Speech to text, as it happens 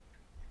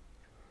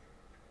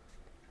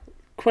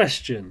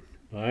Question,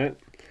 right?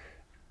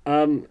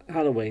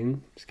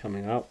 Halloween is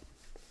coming up.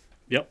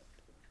 Yep.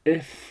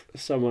 If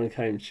someone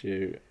came to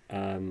you,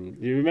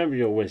 you remember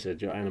your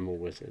wizard, your animal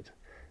wizard?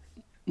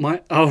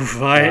 Right,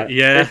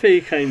 yeah. If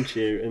he came to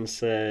you and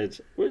said,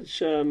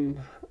 "Which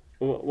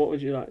what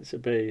would you like to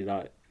be?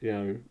 Like, you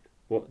know,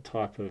 what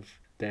type of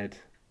dead?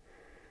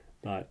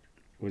 Like,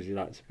 would you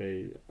like to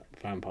be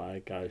vampire,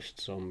 ghost,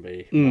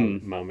 zombie,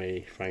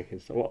 mummy,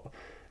 Frankenstein? What,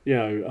 you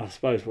know? I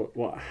suppose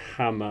what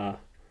Hammer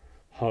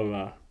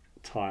horror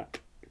type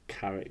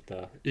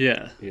character?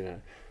 Yeah. You know,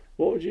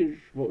 what would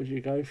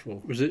you go for?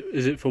 Is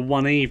it for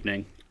one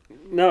evening?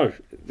 No,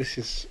 this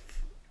is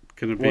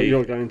Gonna be what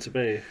you're going to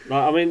be.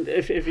 Like, I mean,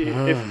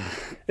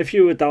 if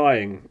you were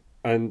dying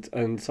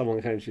and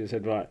someone came to you and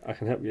said, right, I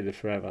can help you live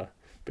forever,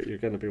 but you're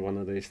going to be one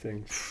of these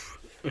things.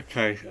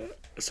 Okay,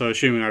 so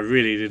assuming I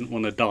really didn't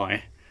want to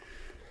die,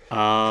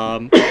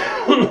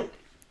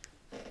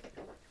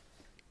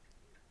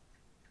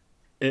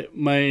 it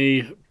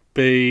may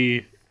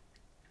be.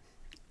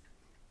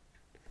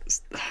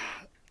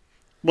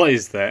 What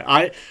is there?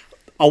 I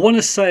want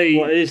to say.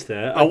 What is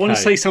there? I want to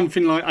say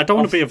something like, I don't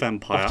want to be a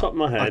vampire. Off the top of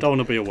my head, I don't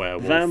want to be a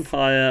werewolf.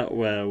 Vampire,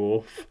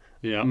 werewolf,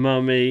 Yeah.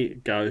 mummy,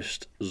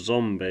 ghost,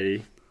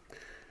 zombie,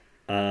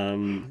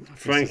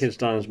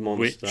 Frankenstein's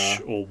monster.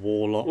 Witch or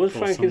warlock. Would or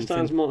Frankenstein's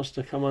something.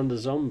 monster come under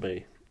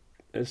zombie?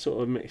 It's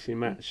sort of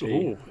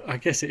mixy-matchy. Oh, I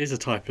guess it is a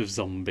type of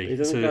zombie. He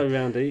doesn't go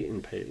around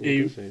eating people,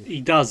 does he?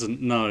 He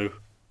doesn't, no.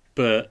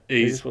 But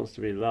He he's just wants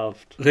to be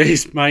loved.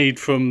 made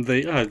from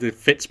the... Oh, it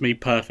fits me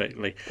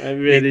perfectly. It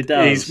really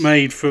does. He's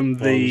made from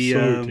the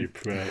I'm so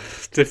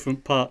depressed.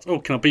 different parts. Oh,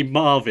 can I be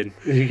Marvin?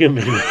 You can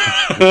be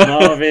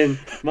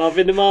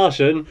Marvin the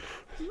Martian.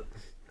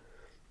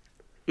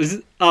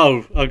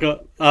 I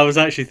was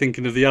actually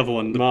thinking of the other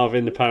one.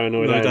 Marvin the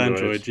paranoid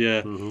android.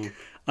 Yeah.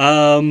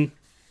 Mm-hmm.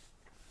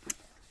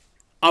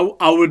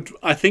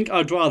 I think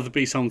I'd rather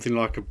be something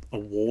like a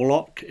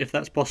warlock, if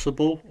that's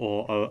possible,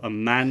 or a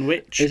man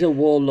witch. Is a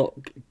warlock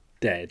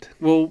dead?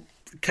 Well,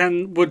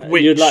 would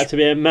witch? You'd like to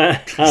be a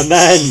man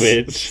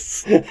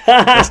witch?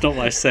 That's not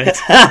what I said.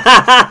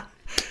 That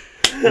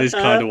is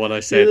kind of what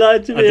I said. You'd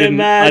like to be a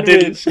man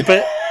witch?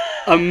 But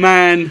a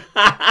man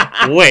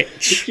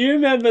witch. Do you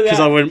remember that? Because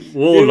I went Do you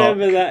warlock.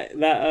 remember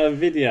that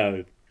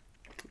video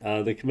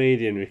the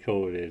comedian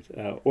recorded?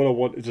 All I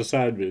want is a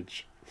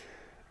sandwich.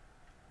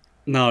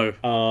 No.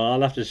 I'll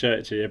have to show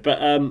it to you.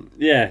 But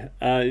yeah.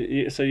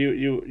 So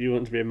you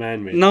want to be a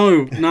man witch?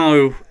 No.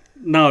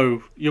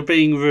 You're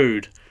being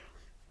rude.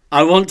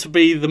 I want to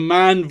be the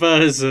man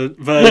version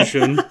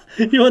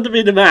You want to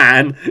be the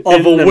man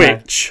of a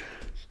witch.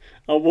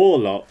 A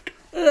warlock.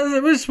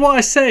 That was what I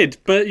said,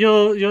 but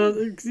you're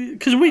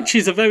because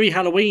witches are very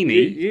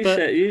Halloweeny.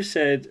 You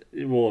said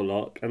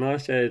warlock, and I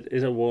said,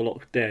 is a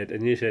warlock dead?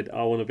 And you said,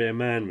 I want to be a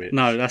man witch.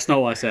 No, that's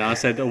not what I said. I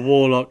said a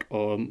warlock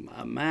or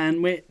a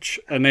man witch,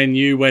 and then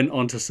you went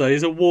on to say,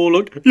 is a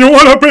warlock. You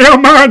want to be a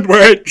man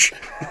witch?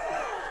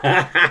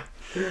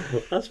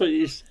 That's what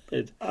you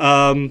said.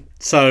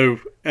 So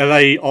are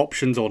they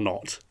options or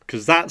not?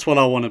 Because that's what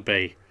I want to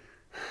be.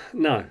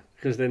 No,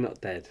 because they're not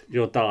dead.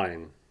 You're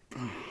dying.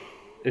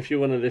 If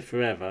you want to live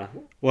forever...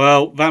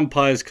 Well,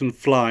 vampires can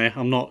fly.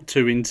 I'm not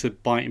too into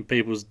biting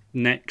people's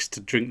necks to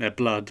drink their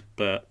blood,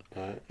 but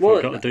if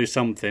I've got to do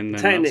something,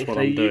 then that's what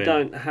I'm doing. Technically, you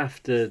don't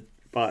have to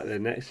bite their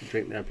necks to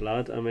drink their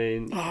blood. I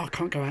mean... Oh, I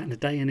can't go out in the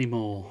day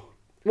anymore.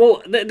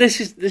 Well, this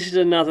is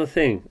another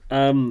thing.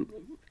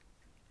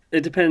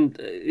 It depends.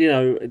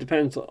 It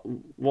depends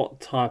on what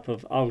type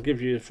of. I'll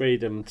give you the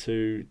freedom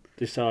to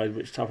decide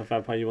which type of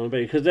vampire you want to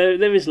be, because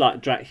there is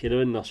like Dracula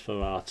and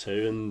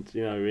Nosferatu, and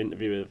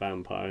Interview with a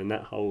Vampire and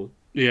that whole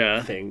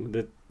thing,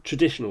 the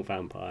traditional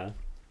vampire.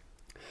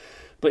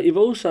 But you've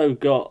also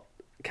got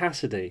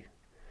Cassidy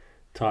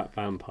type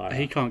vampire.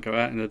 He can't go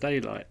out in the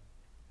daylight.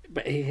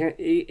 But he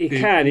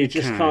can. He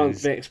just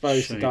can't be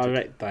exposed to shaded.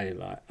 direct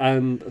daylight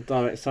and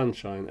direct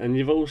sunshine. And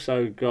you've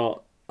also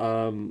got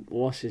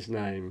what's his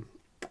name?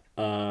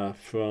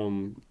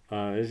 From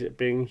is it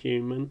Being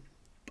Human?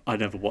 I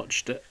never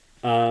watched it.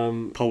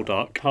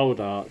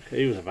 Poldark.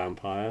 He was a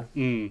vampire.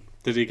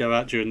 Did he go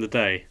out during the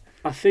day?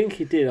 I think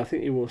he did. I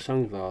think he wore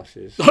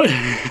sunglasses.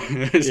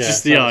 It's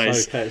just the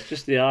eyes. Okay. It's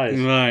just the eyes.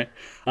 Right.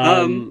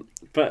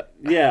 But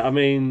yeah, I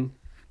mean,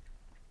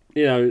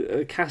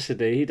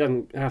 Cassidy, he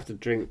doesn't have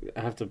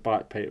to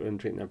bite people and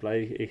drink their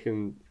blood. He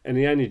can, and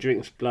he only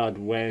drinks blood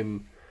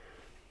when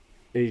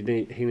he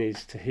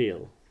needs to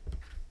heal.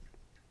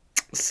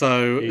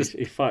 So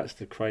he fights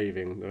the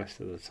craving the rest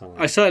of the time.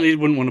 I certainly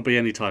wouldn't want to be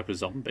any type of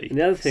zombie. And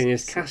the other thing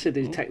is,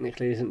 Cassidy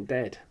technically isn't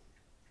dead.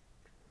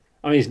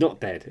 I mean, he's not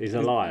dead. He's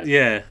alive.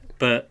 Yeah,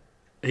 but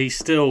he's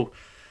still.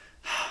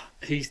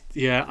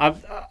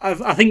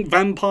 I think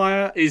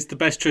vampire is the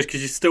best choice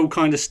because you still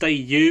kind of stay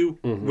you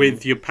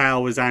with your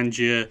powers and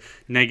your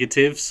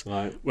negatives.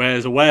 Right.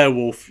 Whereas a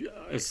werewolf,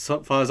 as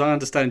far as I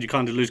understand, you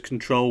kind of lose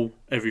control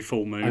every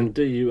full moon. And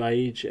do you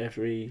age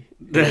every?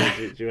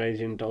 Do you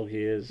age in dog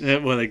years? Yeah,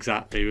 well,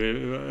 exactly.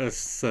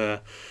 It's,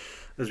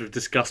 as we've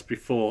discussed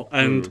before.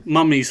 And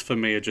mummies for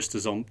me are just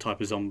a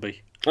type of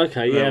zombie.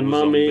 Okay, they're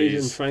mummies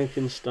zombies. and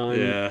Frankenstein.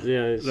 Yeah,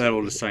 they're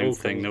all the same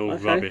thing. They're all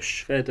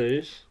rubbish. Fair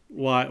dues.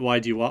 Why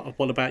do you want?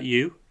 What about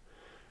you?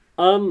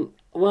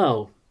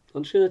 Well,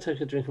 I'm just going to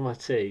take a drink of my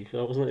tea because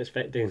I wasn't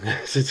expecting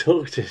to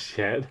talk just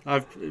yet.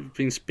 I've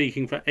been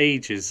speaking for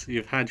ages.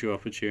 You've had your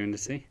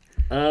opportunity.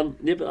 Yeah,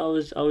 but I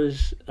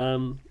was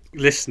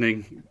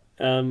listening.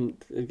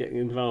 Getting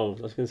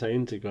involved. I was going to say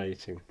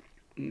integrating,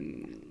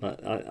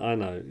 but I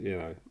know,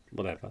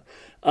 whatever.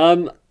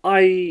 I'm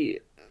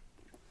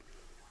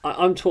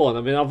torn.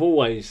 I mean, I've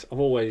always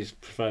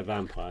preferred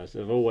vampires.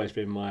 They've always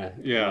been my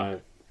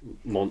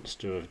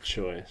monster of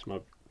choice.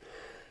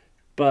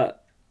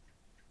 But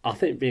I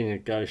think being a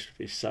ghost would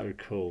be so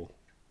cool.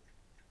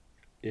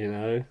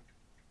 That'd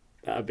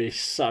be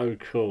so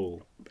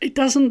cool. It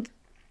doesn't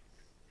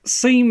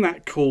seem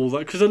that cool though,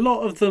 because a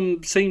lot of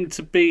them seem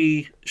to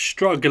be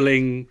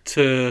struggling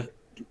to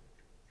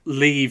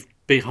leave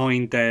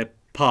behind their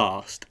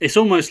past. It's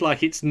almost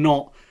like it's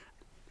not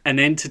an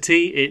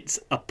entity; it's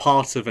a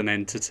part of an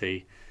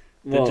entity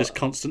that just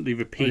constantly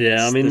repeats.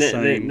 Yeah, I mean, the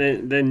same.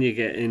 Then you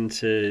get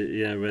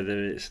into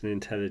whether it's an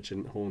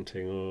intelligent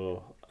haunting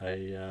or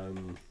a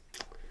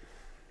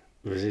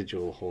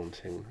residual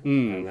haunting,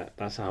 and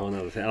that's a whole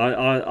other thing.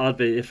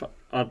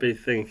 I'd be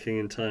thinking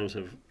in terms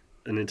of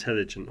an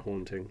intelligent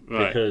haunting,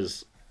 right?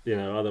 Because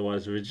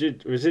otherwise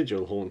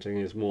residual haunting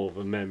is more of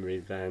a memory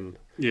than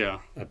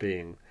a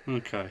being.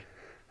 Okay.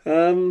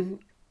 I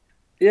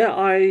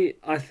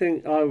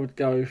think I would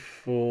go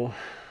for.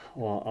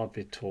 Well, I'd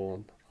be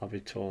torn.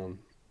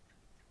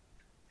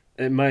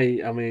 It may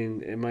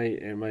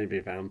be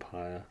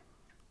vampire,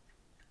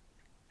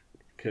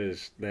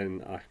 because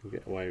then I can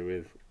get away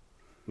with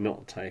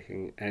not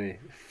taking any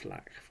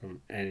flack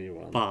from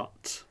anyone.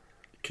 But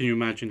can you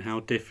imagine how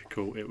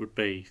difficult it would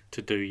be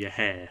to do your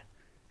hair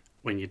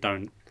when you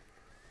don't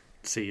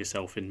see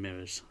yourself in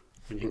mirrors?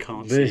 When you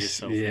can't see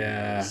yourself in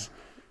mirrors?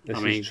 I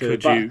mean,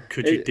 could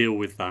you deal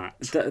with that?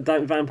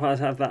 Don't vampires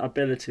have that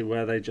ability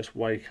where they just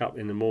wake up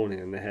in the morning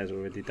and their hair's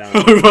already done?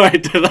 Oh,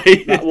 right, do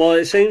they? Well,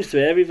 it seems to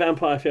be. Every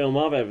vampire film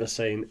I've ever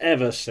seen,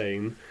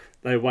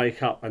 they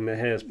wake up and their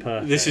hair's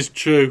perfect. This is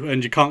true,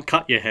 and you can't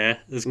cut your hair,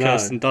 as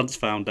Kirsten Dunst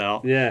found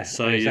out. Yeah,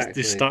 so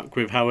exactly. you're stuck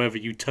with however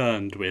you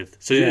turned with.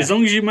 So as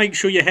long as you make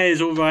sure your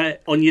hair's all right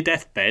on your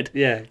deathbed,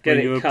 get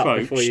it cut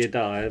before you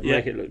die,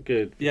 make it look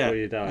good before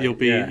you die.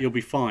 You'll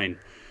be fine.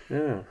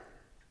 Yeah.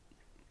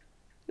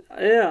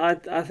 Yeah,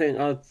 I think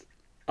I'd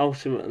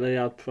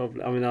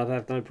probably. I mean, I'd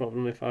have no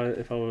problem if I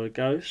were a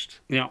ghost.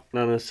 Yeah.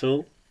 None at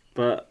all.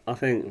 But I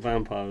think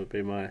vampire would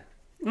be my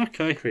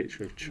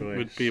creature of choice.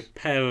 Would be a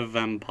pair of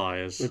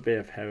vampires.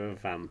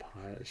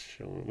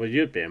 Sean. Well,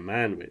 you'd be a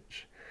man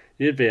witch.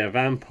 You'd be a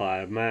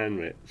vampire man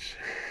witch.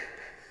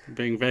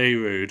 Being very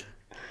rude.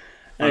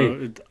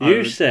 Hey,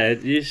 you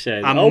said.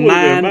 A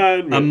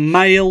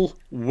male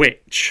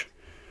witch.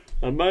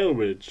 A male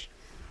witch.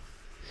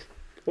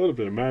 I want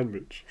to be a man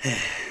witch.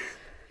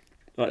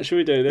 Right, shall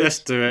we do this? Let's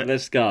do it.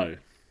 Let's go.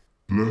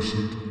 Blessed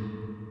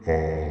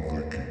are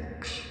the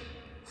geeks,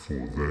 for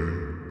they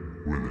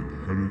will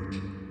inherit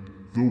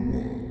the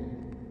world.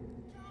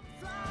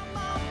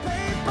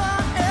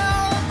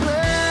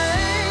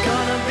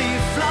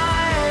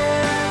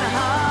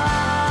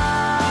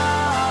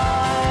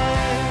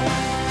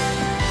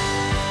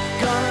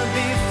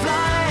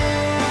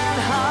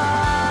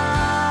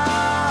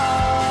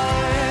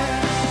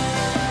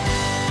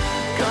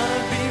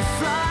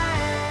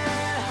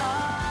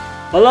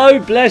 Hello,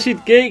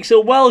 Blessed Geeks,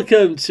 and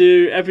welcome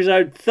to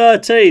episode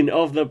 13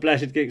 of the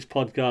Blessed Geeks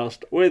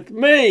Podcast with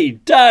me,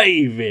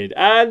 David,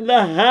 and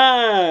the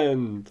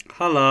Hand.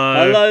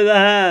 Hello, the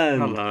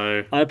Hand.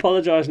 Hello. I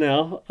apologise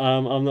now.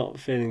 I'm not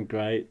feeling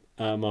great.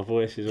 My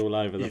voice is all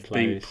over the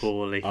place. You've been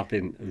poorly. I've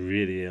been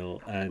really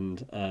ill,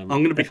 and I'm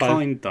going to be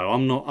kind though.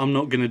 I'm not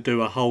going to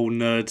do a whole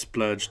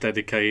Nerdsplurge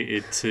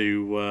dedicated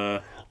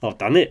to. I've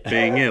done it.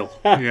 Being ill.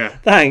 Yeah.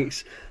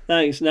 Thanks.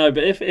 No,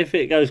 but if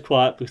it goes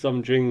quiet because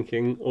I'm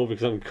drinking or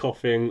because I'm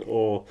coughing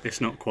or it's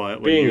not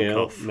quiet when you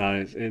ill, cough. No,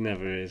 it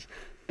never is.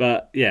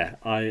 But yeah,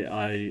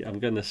 I'm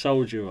going to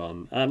soldier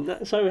on.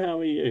 So how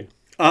are you?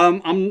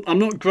 I'm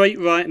not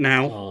great right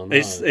now. Oh, no.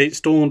 It's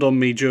dawned on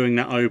me during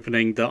that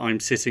opening that I'm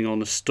sitting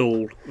on a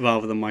stool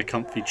rather than my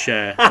comfy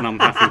chair, and I'm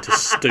having to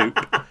stoop.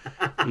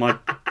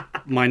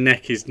 My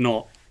neck is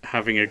not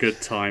having a good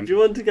time. Do you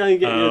want to go and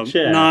get your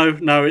chair?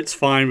 No, it's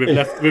fine.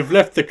 We've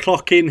left the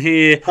clock in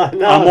here.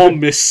 I'm on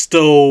this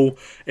stool.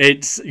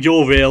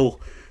 You're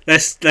ill.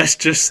 Let's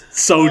just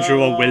soldier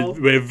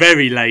on. We're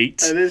very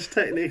late. And it's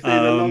technically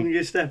the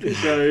longest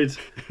episode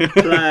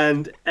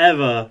planned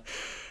ever.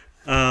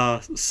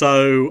 But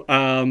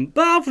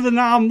other than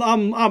that,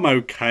 I'm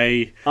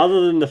okay.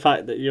 Other than the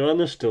fact that you're on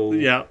a stool.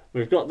 Yeah.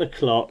 We've got the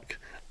clock.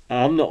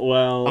 I'm not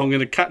well. I'm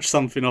going to catch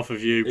something off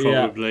of you,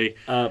 probably.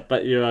 Yeah,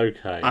 but you're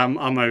okay. I'm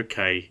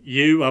okay.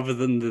 You, other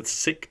than the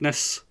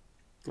sickness?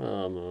 Oh,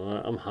 I'm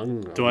alright. I'm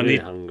hungry.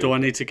 Do I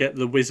need to get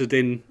the wizard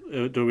in?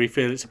 Do we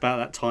feel it's about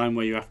that time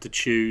where you have to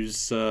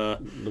choose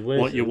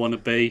what you want to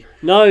be?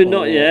 No,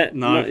 not yet.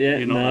 No, not yet.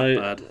 you're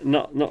not that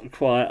bad. Not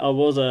quite. I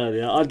was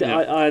earlier.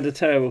 I had a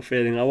terrible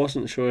feeling. I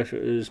wasn't sure if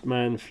it was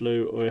man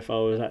flu or if I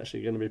was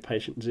actually going to be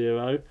patient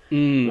zero,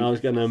 and I was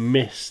going to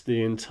miss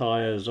the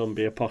entire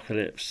zombie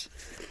apocalypse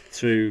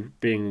through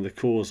being the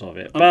cause of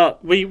it.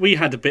 But we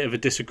had a bit of a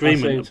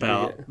disagreement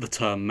about the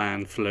term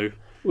man flu.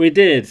 We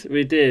did.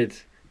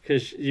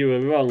 Because you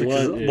were wrong,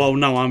 weren't you? Well,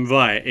 no, I'm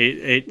right.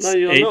 No,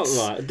 you're not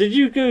right. Did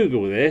you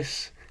Google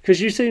this? Because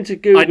you seem to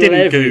Google everything.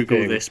 I didn't everything.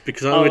 Google this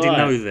because I already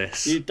know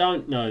this. You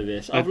don't know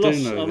this. I've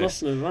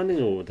lost the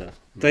running order.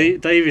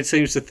 David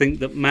seems to think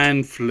that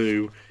man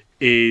flu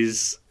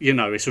is,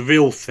 it's a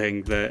real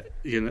thing that,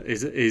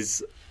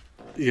 is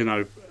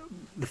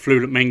the flu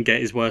that men get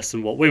is worse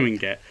than what women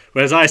get.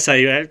 Whereas I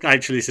say,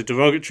 actually, it's a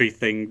derogatory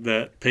thing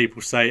that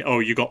people say, oh,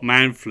 you got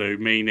man flu,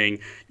 meaning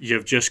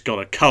you've just got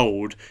a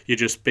cold, you're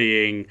just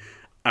being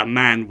a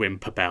man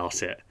wimp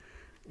about it,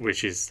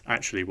 which is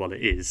actually what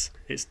it is.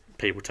 It's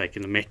people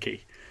taking the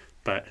mickey.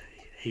 But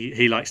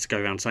he likes to go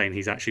around saying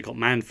he's actually got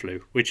man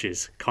flu, which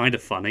is kind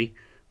of funny.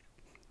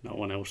 No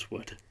one else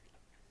would.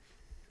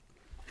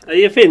 Are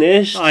you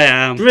finished? I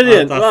am.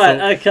 Brilliant.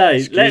 Right,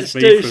 okay. Let's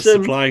do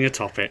some supplying a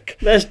topic.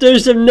 Let's do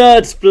some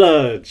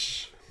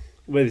Nerdsplurge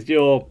with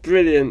your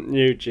brilliant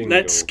new jingle.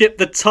 Let's skip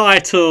the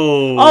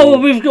title. Oh,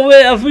 have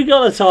we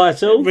got a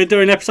title? We're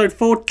doing episode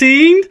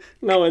 14.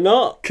 No, we're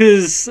not.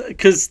 Because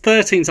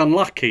 13's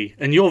unlucky,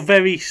 and you're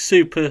very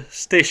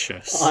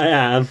superstitious. I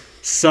am.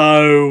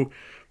 So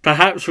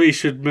perhaps we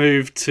should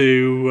move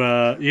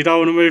to. You don't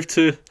want to move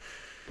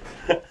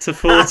to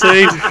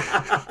 14.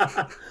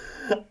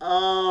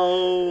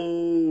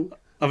 Oh,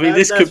 I mean,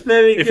 that's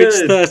very if good.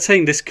 It's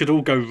 13, this could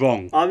all go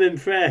wrong. I'm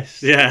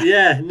impressed.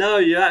 Yeah. No,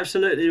 you're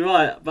absolutely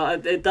right.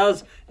 But it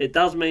does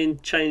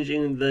mean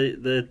changing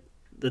the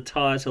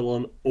title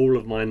on all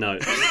of my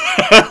notes.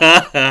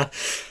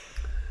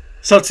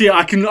 So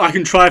I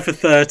can try for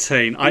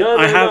 13.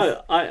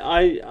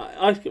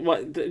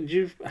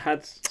 You've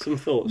had some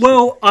thoughts.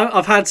 Well,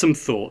 I've had some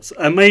thoughts,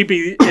 and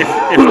maybe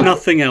if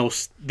nothing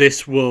else,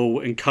 this will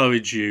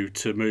encourage you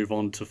to move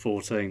on to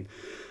 14.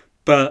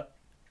 But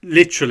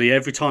literally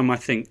every time I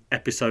think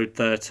episode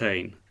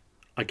 13,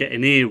 I get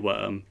an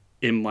earworm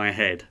in my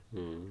head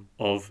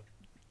of,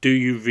 do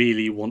you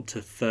really want to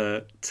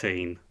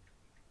 13?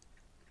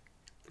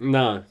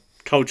 No.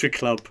 Culture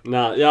Club.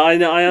 No, yeah,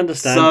 I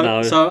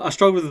understand. So I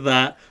struggle with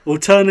that.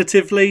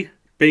 Alternatively,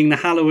 being the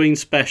Hallowe'en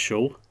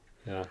Special.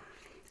 Yeah.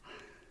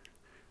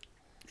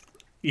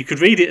 You could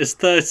read it as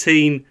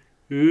 13.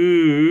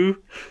 Ooh.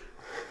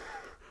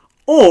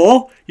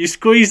 Or you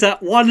squeeze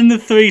that 1 and the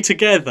 3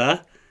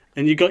 together,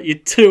 and you got your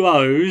 2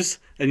 O's,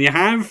 and you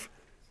have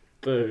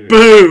Boo.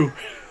 Boo.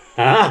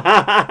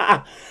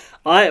 I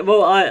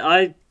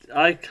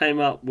came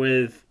up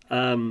with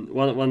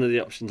one of the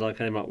options I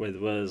came up with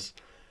was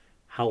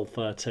Hal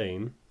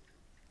 13.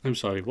 I'm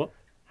sorry, what?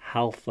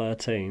 Hal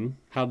 13.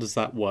 How does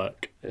that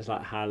work? It's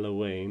like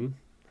Halloween.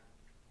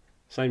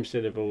 Same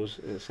syllables.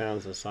 It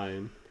sounds the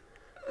same.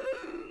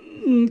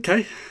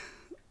 Okay.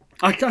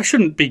 I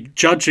shouldn't be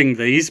judging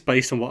these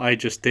based on what I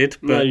just did.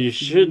 But no, you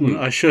shouldn't.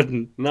 I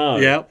shouldn't. No.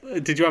 Yeah.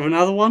 Did you have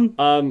another one?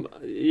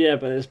 Yeah,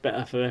 but it's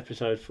better for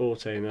episode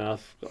 14. And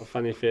I've got a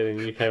funny feeling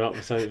you came up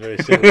with something very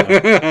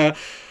similar.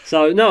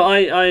 So, no,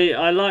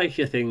 I like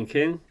your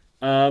thinking.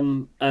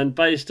 And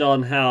based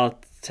on how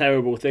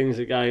terrible things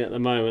are going at the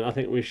moment, I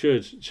think we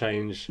should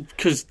change.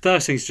 Because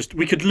 13's just...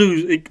 We could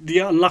lose... The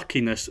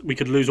unluckiness, we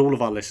could lose all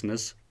of our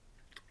listeners.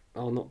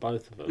 Oh, not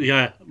both of them.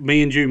 Yeah,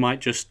 me and you might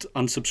just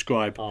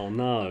unsubscribe. Oh,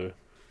 no.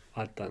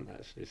 I don't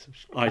actually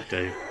subscribe. I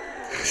do.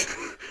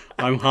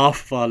 I'm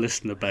half of our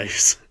listener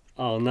base.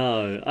 Oh,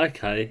 no.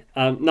 Okay.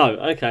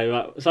 Okay,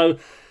 right. So,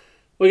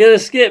 we're going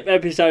to skip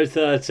episode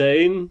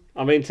 13.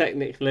 I mean,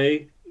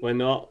 technically, we're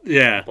not.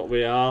 Yeah. But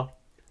we are.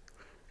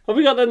 Have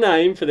we got the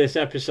name for this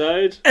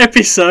episode?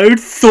 Episode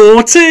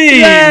 14!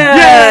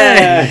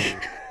 Yeah! Yay!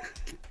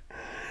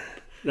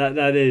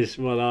 That is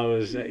what I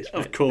was expecting.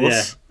 Of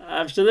course. Yeah,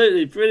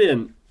 absolutely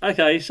brilliant.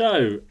 Okay,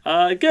 so,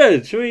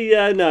 good. Shall we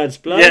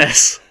Nerdsplurge?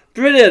 Yes.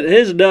 Brilliant.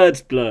 Here's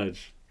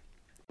Nerdsplurge.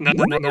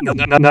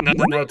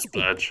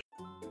 Nerdsplurge.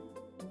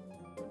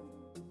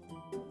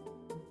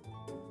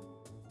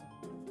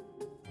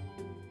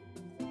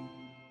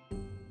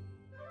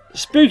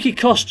 Spooky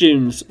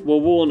costumes were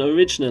worn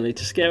originally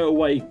to scare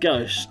away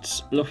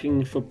ghosts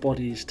looking for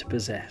bodies to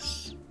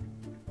possess.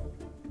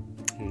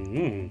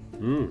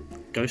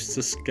 Ghosts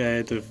are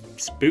scared of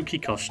spooky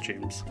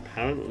costumes.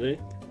 Apparently.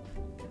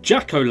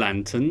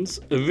 Jack-o'-lanterns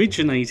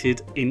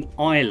originated in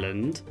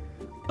Ireland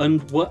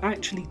and were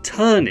actually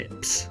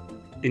turnips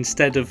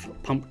instead of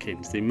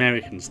pumpkins. The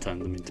Americans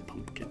turned them into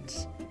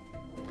pumpkins.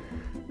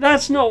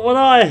 That's not what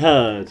I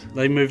heard.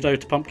 They moved over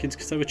to pumpkins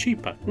because they were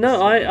cheaper.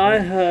 No, I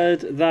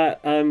heard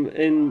that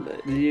in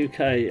the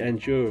UK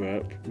and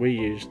Europe we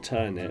used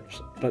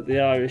turnips, but the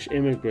Irish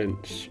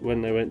immigrants,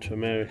 when they went to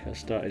America,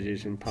 started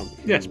using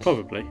pumpkins. Yes,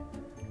 probably.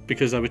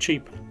 Because they were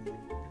cheaper.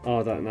 Oh,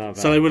 I don't know about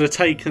So they would have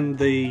taken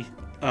the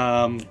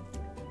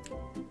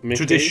Mickey?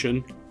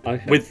 tradition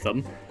with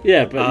them,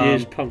 Yeah, but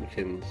use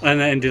pumpkins. and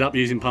they ended up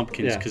using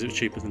pumpkins Yeah. because it was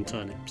cheaper than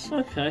turnips.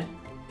 Okay.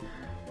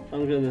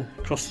 I'm going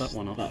to Cross that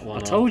one off. That one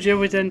I off. told you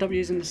we'd end up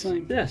using the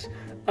same. Yes.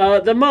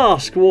 The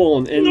mask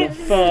worn in the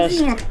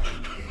first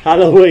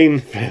Halloween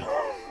film.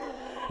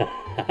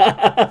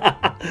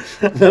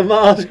 The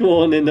mask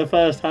worn in the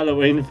first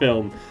Halloween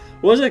film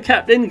was a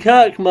Captain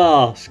Kirk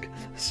mask,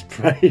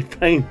 spray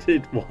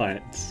painted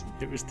white.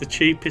 It was the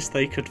cheapest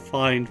they could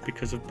find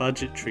because of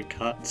budgetary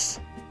cuts.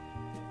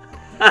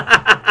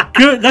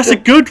 Good. That's a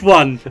good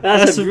one.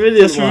 That's a brilliant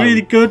That's one. a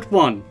really good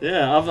one.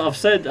 Yeah, I've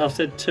said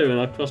 2 and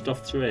I've crossed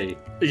off 3.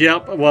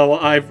 Yep. Well,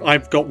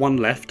 I've got one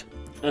left.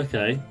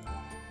 Okay.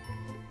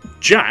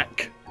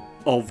 Jack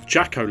of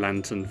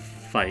Jack-o'-lantern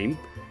fame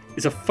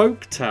is a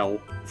folktale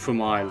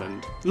from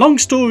Ireland. Long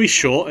story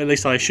short, at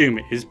least I assume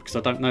it is because I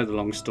don't know the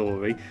long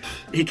story,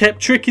 he kept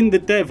tricking the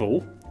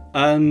devil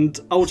and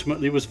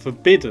ultimately was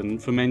forbidden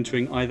from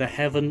entering either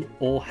heaven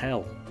or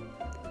hell.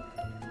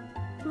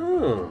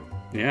 Oh.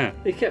 Yeah.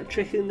 He kept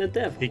tricking the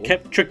devil. He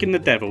kept tricking the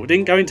devil.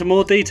 Didn't go into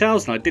more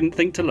details and I didn't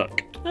think to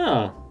look.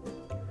 Oh.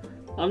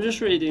 I'm just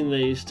reading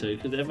these 2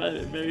 because they're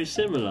very, very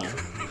similar.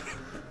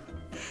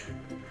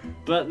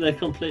 But they're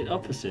complete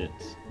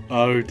opposites.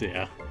 Oh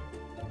dear.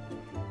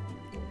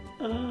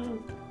 Uh,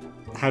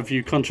 Have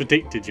you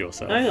contradicted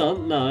yourself? hang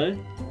on,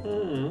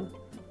 no.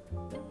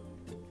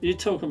 You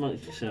talk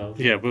amongst yourselves.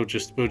 Yeah, we'll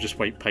just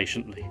wait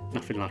patiently.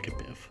 Nothing like a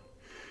bit of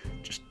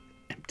just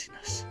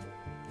emptiness.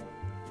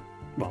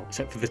 Well,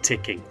 except for the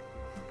ticking.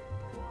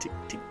 Tick,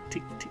 tick,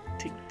 tick, tick,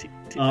 tick, tick,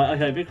 tick.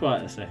 Okay, be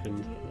quiet a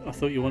second. I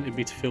thought you wanted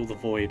me to fill the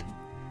void.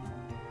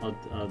 He's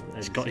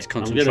He's got his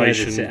I'm gonna edit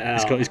concentration. it out.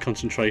 He's got his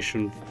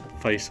concentration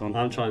face on.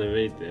 I'm trying to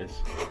read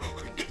this. Oh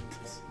my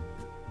goodness.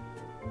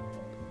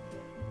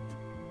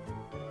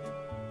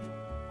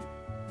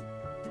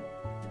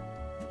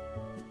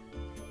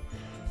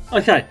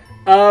 Okay,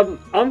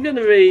 I'm going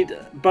to read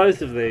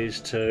both of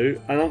these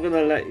 2, and I'm going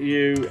to let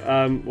you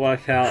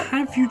work out.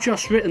 Have you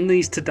just written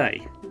these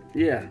today?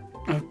 Yeah,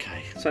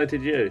 Okay. so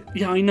did you.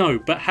 Yeah, I know,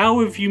 but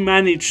how have you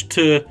managed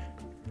to?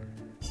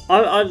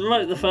 I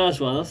wrote the first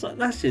one. I was like,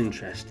 that's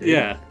interesting.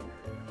 Yeah.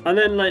 And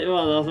then later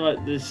on, I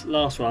wrote this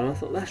last one. I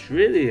thought that's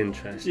really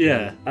interesting.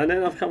 Yeah. And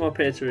then I've come up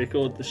here to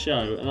record the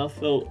show, and I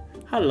thought,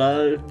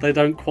 hello. They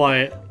don't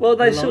quite. Well,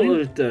 they align? sort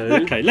of do.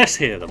 Okay, let's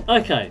hear them.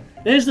 Okay,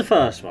 here's the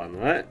first one,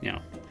 right? Yeah.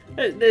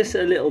 It's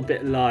a little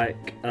bit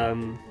like,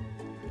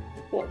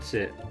 what's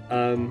it?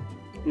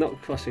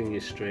 Not crossing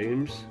your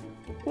streams.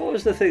 What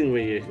was the thing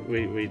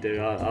we do?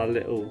 Our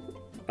little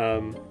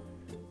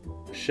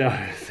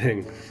show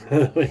thing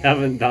that we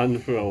haven't done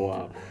for a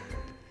while.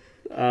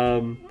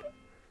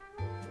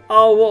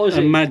 Oh, what was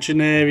it?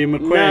 Imaginarium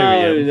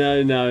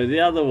Aquarium. No. The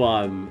other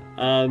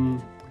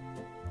one.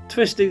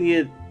 Twisting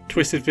your...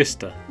 Twisted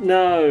Vista.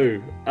 No.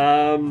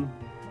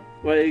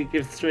 Where you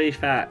give 3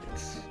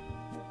 facts.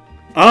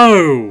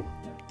 Oh,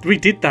 we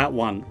did that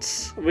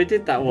once. We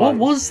did that What once.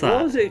 was that?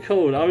 What was it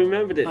called? I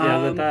remembered it the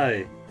other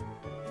day.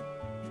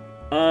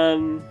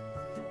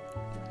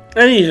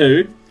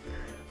 Anywho,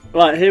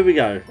 right, here we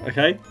go,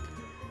 okay?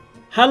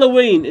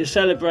 Halloween is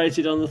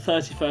celebrated on the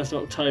 31st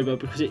of October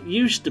because it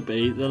used to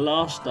be the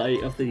last day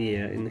of the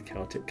year in the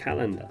Celtic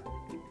calendar.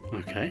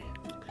 Okay.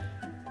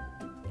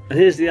 And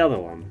here's the other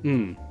one.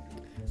 Hmm.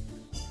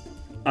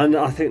 And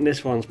I think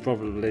this one's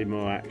probably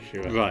more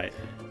accurate. Right.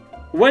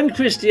 When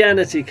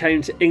Christianity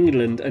came to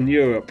England and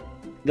Europe,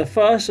 the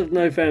 1st of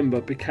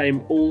November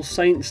became All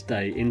Saints'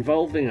 Day,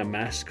 involving a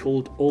mass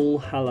called All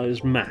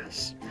Hallows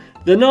Mass.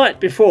 The night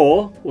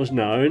before was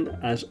known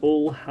as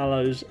All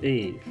Hallows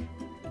Eve.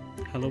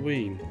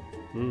 Halloween.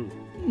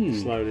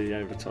 Slowly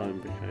over time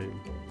became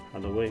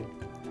Halloween.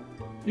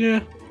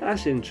 Yeah.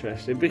 That's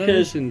interesting That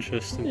because is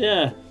interesting.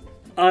 yeah,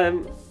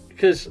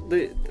 because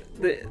the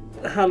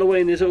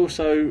Halloween is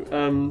also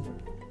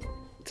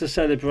to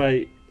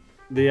celebrate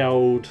the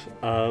old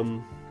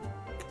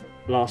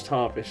last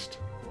harvest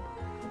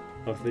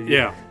of the year.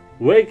 Yeah.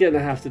 We're going to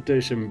have to do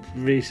some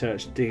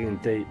research digging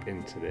deep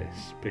into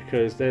this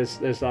because there's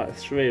like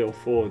 3 or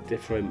 4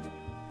 different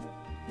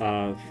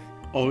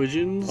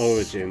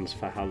origins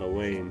for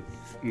Halloween.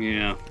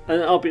 Yeah.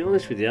 And I'll be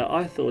honest with you,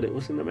 I thought it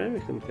was an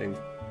American thing.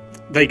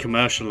 They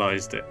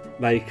commercialised it.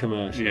 They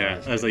commercialised Yeah,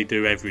 it. as they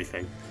do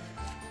everything.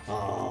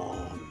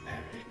 Oh,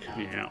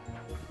 America. Yeah.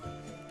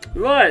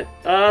 Right,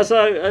 so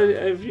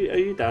are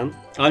you done?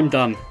 I'm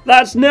done.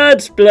 That's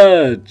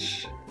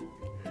Nerdsplurge!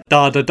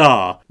 Da da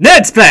da.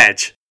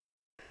 Nerdsplurge!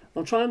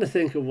 I'm trying to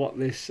think of what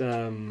this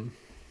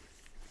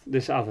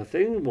this other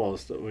thing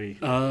was that we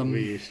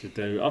used to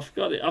do. I've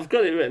got it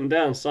written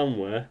down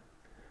somewhere.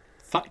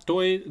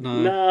 Factoid?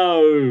 No.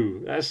 No,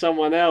 that's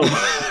someone else.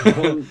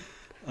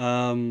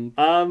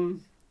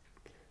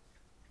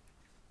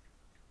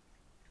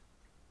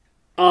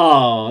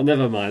 Oh,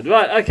 never mind.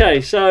 Right,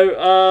 okay.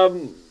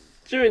 So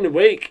during the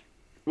week,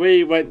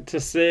 we went to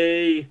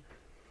see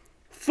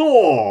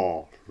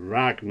Thor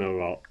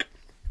Ragnarock,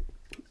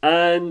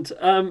 and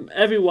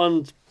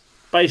everyone's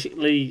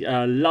basically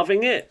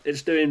loving it.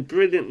 It's doing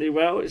brilliantly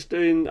well. It's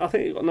doing, I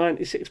think it got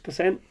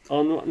 96%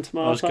 on Rotten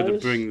Tomatoes. I was going to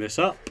bring this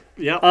up.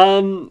 Yeah.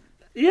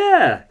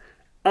 Yeah.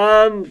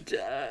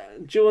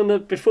 Do you want to,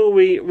 before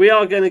we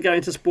are going to go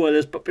into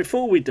spoilers, but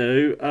before we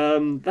do,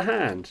 The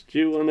Hand, do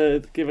you want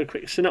to give a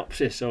quick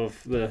synopsis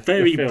of the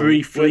Very film?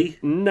 briefly.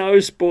 With no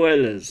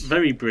spoilers.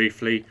 Very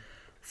briefly.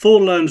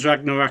 Thor learns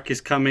Ragnarok is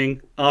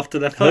coming after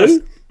their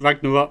first...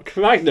 Ragnarok.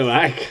 Thor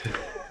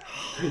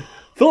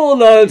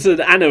learns that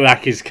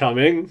Anorak is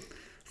coming.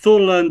 Thor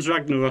learns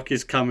Ragnarok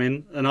is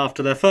coming, and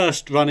after their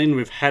first run-in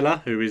with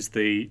Hela, who is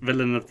the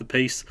villain of the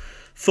piece,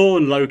 Thor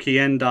and Loki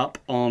end up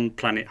on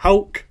planet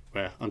Hulk,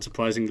 where,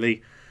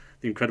 unsurprisingly,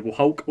 the Incredible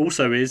Hulk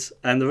also is,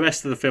 and the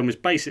rest of the film is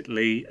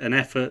basically an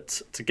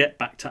effort to get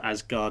back to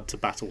Asgard to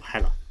battle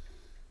Hela.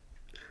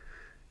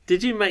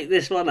 Did you make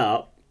this one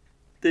up?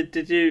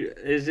 Did you?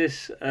 Is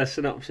this a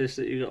synopsis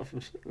that you got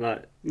from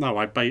like? No,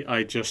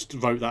 I just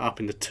wrote that up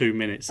in the 2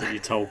 minutes that you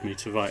told me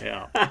to write it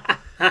up.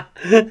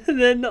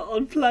 They're not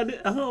on planet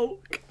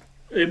Hulk.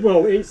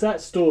 Well, it's that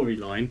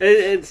storyline.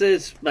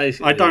 It's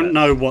basically. I don't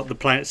know what the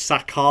planet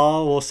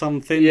Sakaar or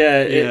something.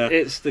 Yeah,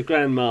 it's the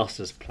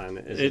Grandmaster's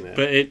planet, isn't it?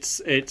 But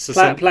it's a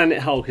Planet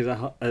Hulk is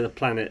a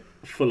planet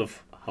full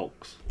of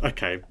Hulks.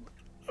 Okay.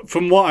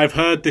 From what I've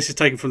heard, this is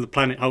taken from the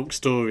Planet Hulk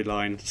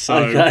storyline, so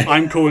okay.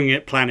 I'm calling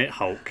it Planet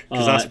Hulk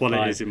because that's what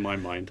fine. it is in my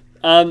mind.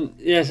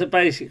 Yeah. So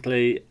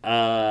basically,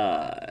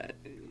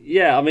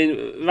 yeah. I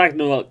mean,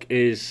 Ragnarok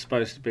is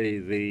supposed to be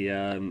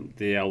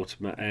the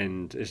ultimate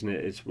end, isn't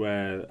it? It's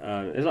where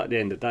it's like the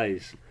end of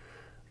days.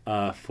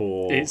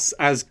 It's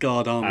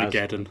Asgard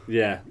Armageddon.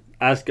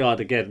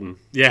 Asgardageddon.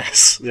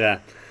 Yes. Yeah.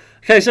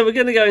 Okay, so we're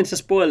going to go into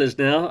spoilers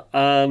now.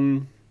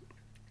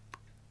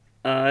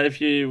 If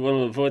you want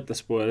to avoid the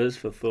spoilers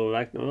for Thor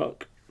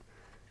Ragnarok,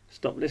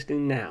 stop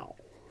listening now.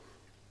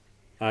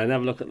 And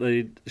have a look at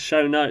the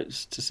show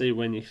notes to see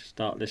when you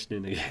start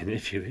listening again,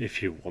 if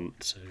you want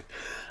to.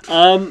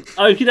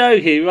 Okie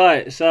dokie,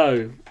 right,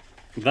 so,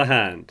 The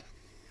Hand.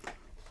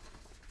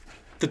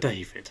 The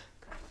David.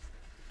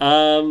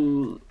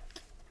 For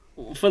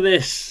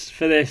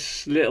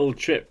this little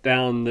trip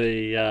down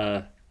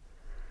the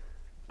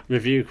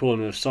Revie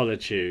Corner of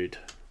Solitude,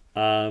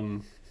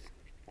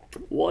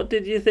 what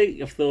did you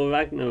think of Thor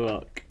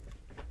Ragnarok?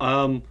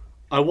 I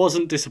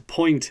wasn't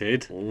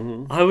disappointed.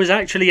 Mm-hmm. I was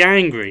actually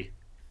angry.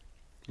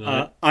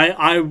 Right.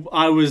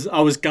 I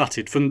was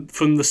gutted from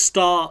the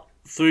start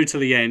through to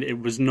the end. It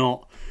was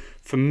not,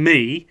 for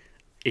me,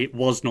 it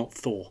was not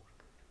Thor.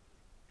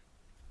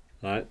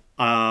 Right.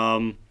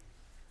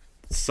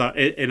 So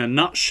in a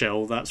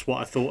nutshell, that's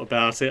what I thought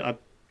about it.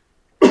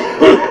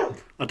 I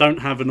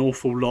don't have an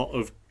awful lot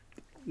of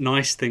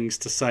nice things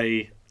to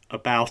say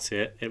about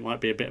it. It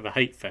might be a bit of a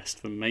hate fest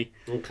from me.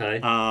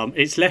 Okay.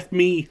 It's left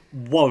me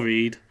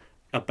worried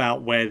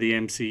about where the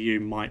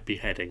MCU might be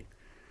heading.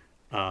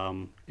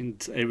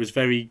 It was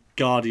very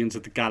Guardians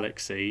of the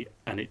Galaxy,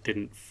 and it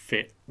didn't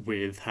fit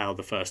with how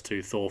the first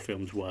two Thor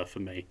films were for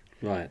me.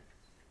 Right.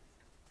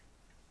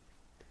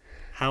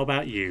 How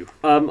about you?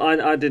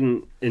 I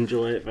didn't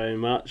enjoy it very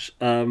much.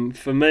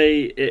 For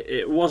me,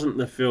 it wasn't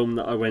the film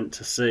that I went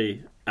to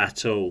see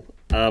at all.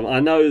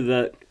 I know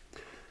that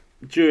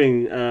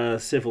during the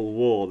Civil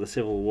War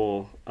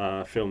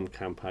film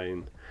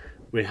campaign,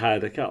 we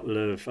had a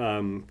couple of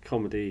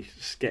comedy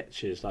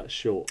sketches, like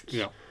shorts,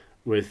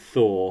 with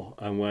Thor,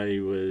 and where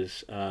he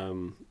was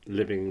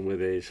living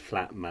with his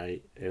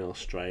flatmate in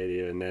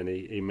Australia, and then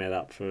he met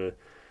up for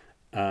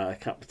a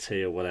cup of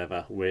tea or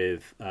whatever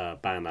with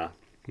Banner.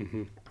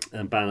 Mm-hmm.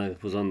 And Banner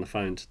was on the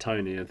phone to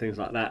Tony and things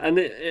like that, and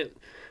they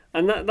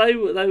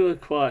were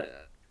quite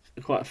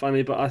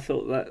funny. But I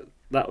thought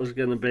that was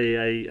going to be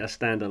a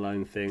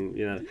standalone thing,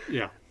 you know.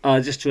 Yeah.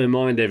 Just to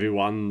remind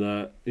everyone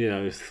that, you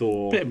know,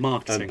 Thor bit of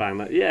marketing. and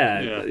Banner,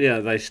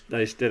 they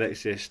still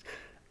exist.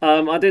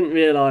 I didn't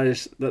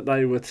realise that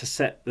they were to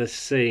set the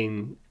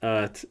scene,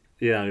 for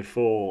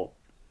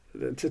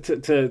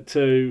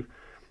to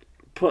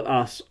put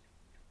us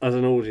as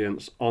an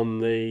audience on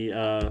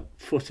the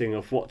footing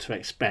of what to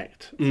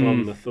expect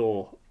from the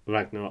Thor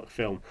Ragnarok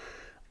film.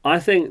 I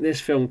think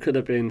this film could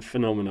have been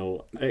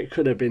phenomenal. It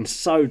could have been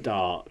so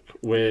dark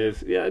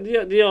with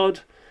the odd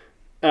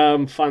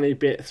funny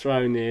bit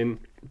thrown in,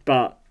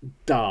 but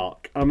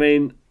dark. I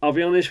mean, I'll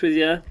be honest with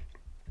you,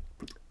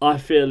 I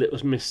feel it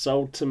was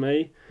missold to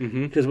me,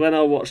 because when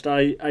I watched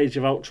Age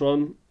of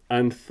Ultron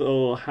and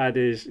Thor had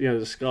his,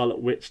 the Scarlet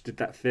Witch did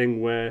that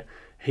thing where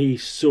he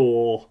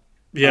saw...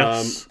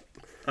 Yes.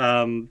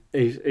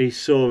 He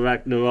saw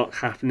Ragnarok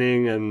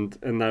happening, and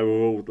they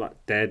were all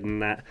like dead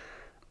and that.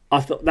 I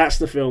thought that's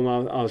the film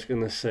I was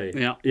going to see.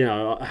 Yeah.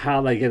 How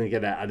are they going to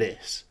get out of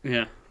this?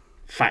 Yeah.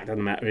 Fact of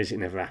the matter is, it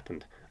never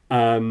happened.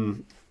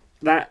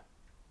 That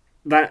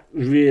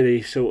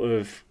really sort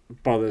of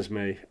bothers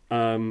me.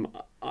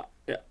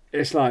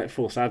 It's like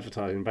false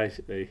advertising,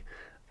 basically.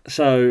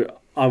 So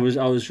I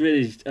was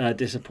really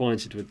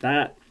disappointed with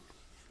that.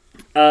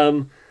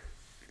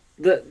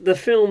 The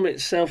film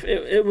itself,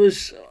 it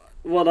was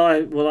what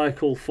I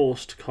call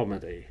forced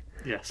comedy.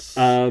 Yes.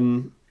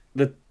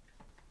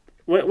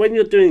 when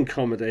you're doing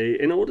comedy,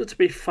 in order to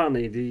be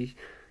funny,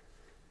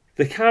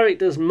 the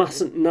characters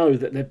mustn't know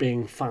that they're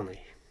being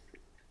funny,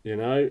 you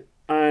know.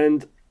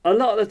 And a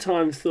lot of the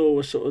time, Thor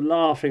was sort of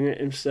laughing at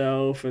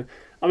himself, and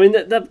I mean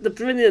the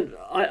brilliant.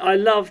 I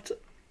loved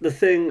the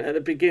thing at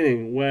the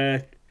beginning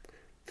where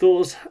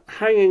Thor's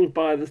hanging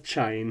by the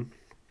chain,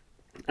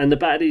 and the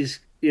baddie's,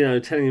 you know,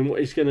 telling him what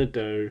he's going to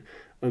do,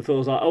 and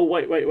Thor's like, "Oh,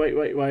 wait,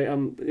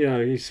 you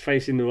know, he's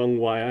facing the wrong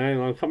way. Hang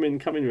on, I'm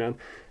coming round."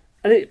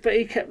 But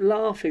he kept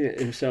laughing at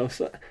himself,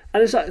 and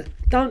it's like,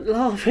 don't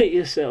laugh at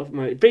yourself,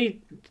 mate.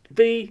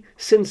 Be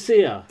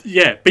sincere.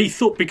 Yeah, be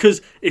Thor,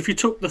 because if you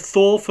took the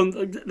Thor from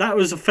that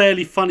was a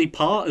fairly funny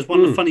part as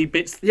one of the funny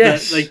bits.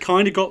 Yes, that they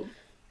kind of got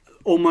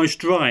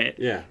almost right.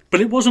 Yeah,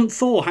 but it wasn't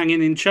Thor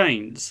hanging in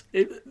chains.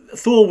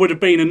 Thor would have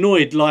been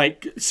annoyed,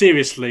 like,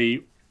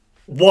 seriously,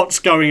 what's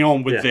going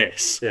on with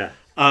this? Yeah.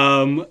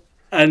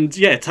 And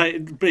yeah,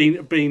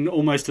 being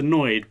almost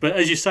annoyed, but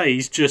as you say,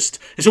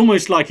 it's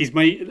almost like he's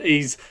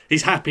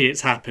happy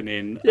it's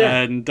happening,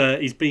 and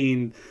he's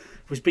being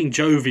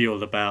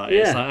jovial about it.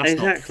 Yeah, it's like, that's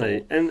exactly.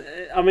 not Thor. And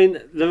I mean,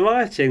 the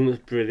writing was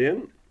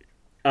brilliant.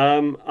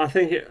 I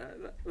think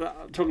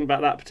talking about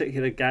that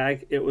particular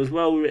gag, it was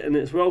well written,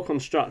 it's well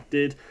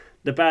constructed.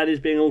 The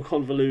baddies being all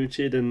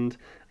convoluted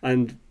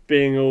and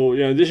being all,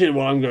 you know, this is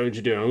what I'm going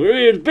to do. I'm going to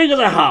be as big as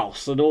a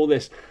house and all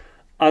this.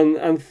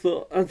 And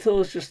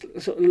Thor's just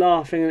sort of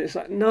laughing, and it's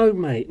like, no,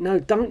 mate, no,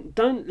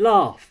 don't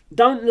laugh,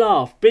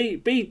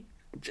 be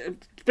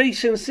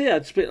sincere.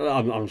 Just be,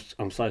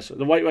 I'm so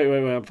sorry. Wait,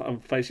 I'm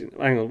facing.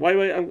 Hang on,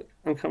 wait,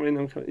 I'm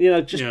coming. You know,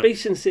 just be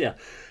sincere.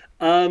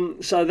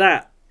 So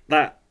that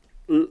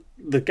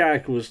the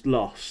gag was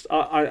lost.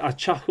 I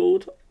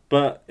chuckled,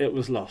 but it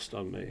was lost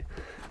on me.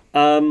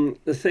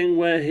 The thing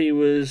where he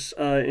was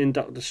in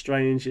Doctor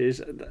Strange is,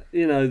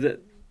 you know,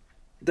 that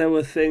there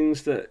were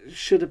things that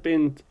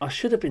I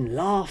should have been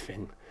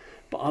laughing,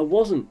 but I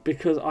wasn't,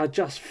 because I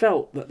just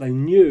felt that he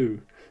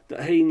knew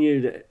that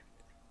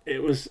he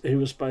was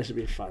supposed to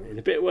be funny.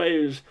 The bit where he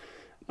was,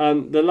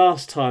 the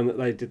last time that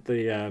they did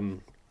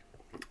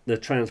the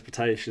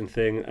transportation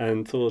thing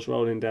and Thor's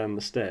rolling down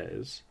the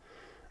stairs,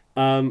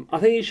 I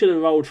think he should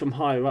have rolled from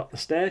higher up the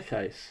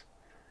staircase.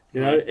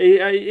 You know,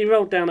 he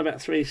rolled down about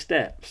 3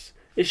 steps.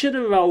 He should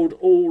have rolled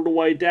all the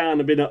way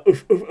down and been a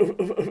oof, oof, oof,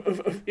 oof,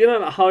 oof, oof. You know,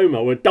 like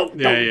Homer, where don't.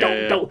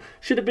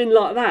 Should have been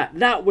like that.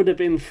 That would have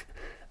been.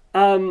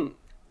 And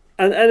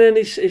then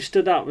he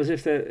stood up as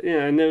if there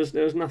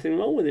was nothing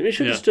wrong with him. He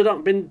should have stood up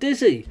and been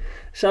dizzy.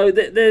 So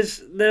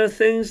there are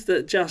things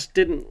that just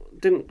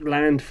didn't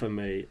land for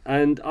me,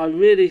 and I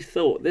really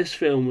thought this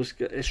film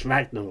it's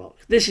Ragnarok.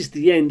 This is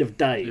the end of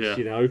days.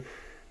 You know,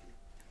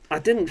 I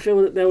didn't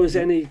feel that there was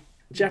any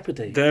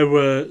jeopardy. There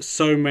were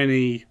so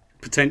many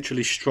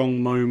potentially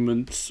strong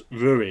moments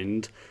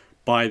ruined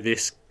by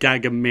this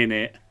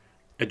gag-a-minute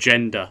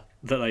agenda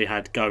that they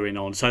had going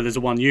on. So there's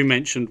the one you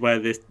mentioned where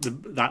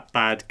that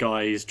bad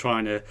guy is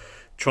trying to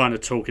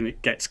talk, and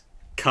it gets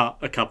cut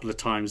a couple of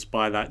times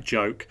by that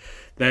joke.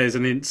 There's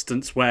an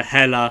instance where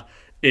Hela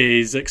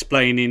is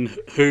explaining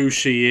who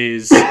she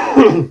is,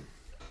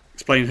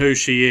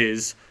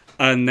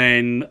 and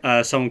then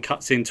someone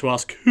cuts in to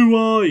ask, "Who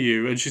are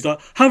you?" And she's like,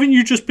 "Haven't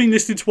you just been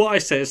listening to what I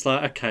said?" It's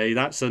like, okay,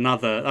 that's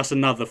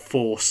another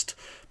forced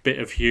bit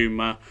of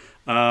humour.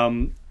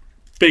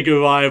 Big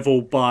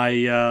arrival by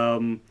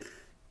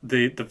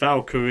the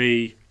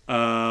Valkyrie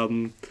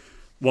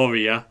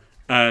warrior,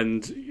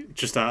 and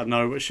just out of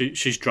nowhere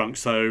she's drunk,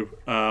 so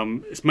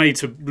it's made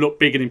to look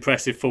big and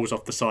impressive, falls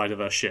off the side of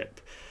her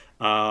ship.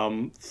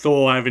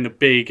 Thor having a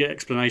big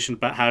explanation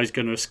about how he's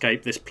going to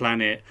escape this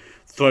planet,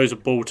 throws a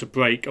ball to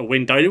break a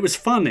window. And it was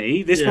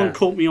funny. This one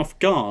caught me off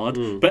guard.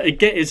 But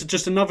again, it's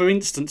just another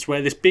instance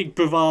where this big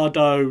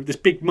bravado, this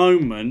big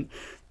moment,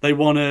 they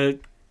want to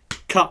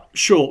cut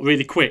short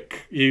really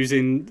quick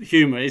using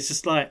humour. It's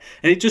just like,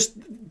 and it just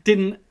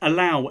didn't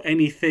allow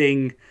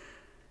anything.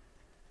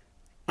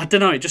 I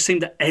don't know, it just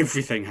seemed that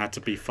everything had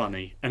to be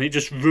funny, and it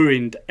just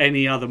ruined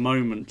any other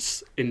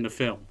moments in the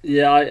film.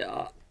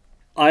 Yeah,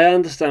 I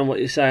understand what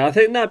you're saying. I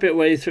think that bit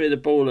where he threw the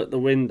ball at the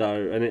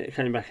window and it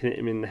came back and hit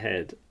him in the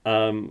head,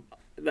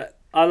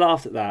 I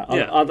laughed at that.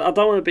 Yeah. I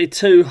don't want to be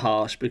too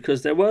harsh,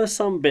 because there were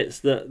some bits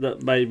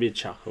that made me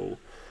chuckle.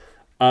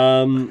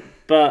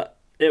 But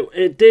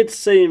it did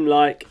seem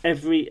like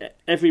every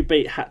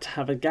beat had to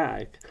have a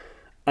gag.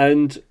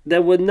 And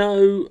there were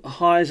no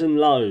highs and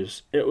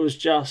lows. It was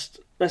just,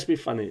 let's be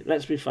funny,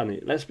 let's be funny,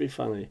 let's be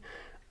funny.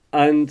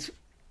 And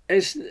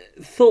it's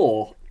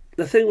Thor.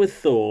 The thing with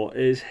Thor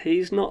is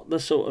he's not the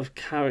sort of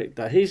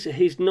character.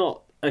 He's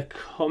not a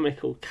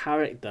comical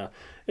character.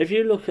 If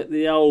you look at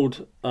the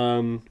old,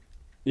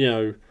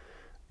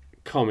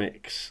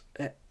 comics,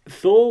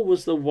 Thor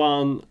was the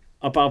one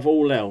above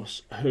all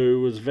else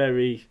who was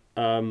very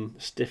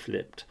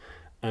stiff-lipped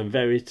and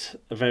very,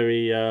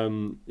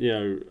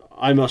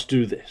 I must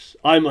do this,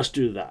 I must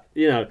do that.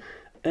 You know,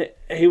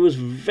 he was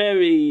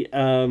very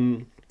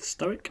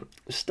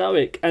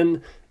stoic,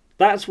 and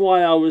that's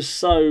why I was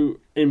so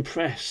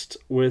impressed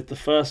with the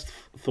first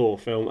Thor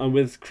film and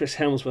with Chris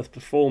Hemsworth's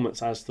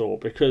performance as Thor,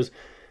 because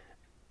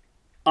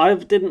I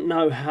didn't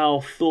know how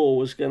Thor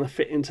was going to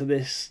fit into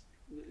this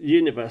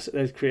universe that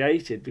they've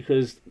created,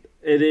 because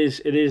it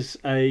is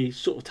a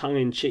sort of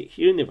tongue-in-cheek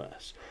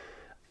universe,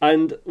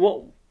 and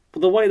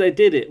the way they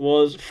did it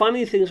was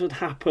funny things would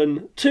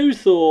happen to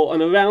Thor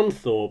and around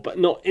Thor, but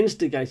not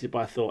instigated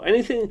by Thor.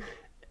 Anything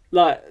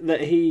like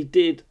that he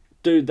did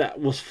do that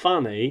was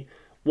funny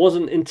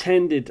wasn't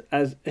intended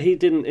as, he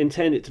didn't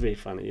intend it to be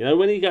funny. You know,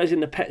 when he goes in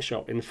the pet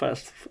shop in the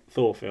first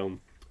Thor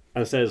film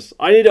and says,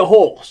 "I need a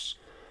horse,"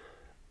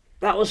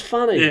 that was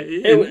funny.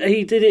 Yeah,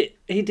 He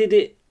did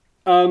it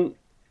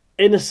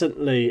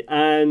innocently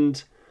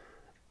and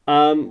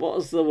what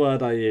was the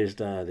word I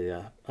used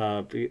earlier?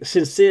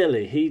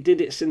 Sincerely. He did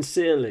it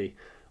sincerely.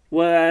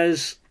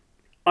 Whereas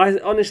I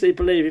honestly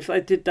believe if they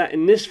did that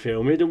in this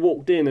film, he'd have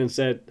walked in and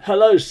said,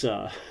 "Hello,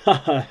 sir.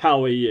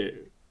 How are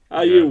you?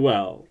 Are you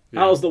well?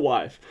 How's the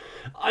wife?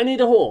 I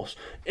need a horse."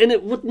 And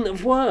it wouldn't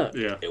have worked.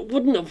 Yeah. It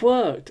wouldn't have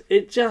worked.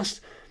 It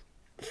just...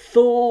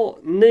 Thor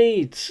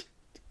needs...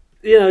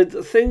 You know,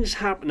 things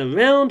happen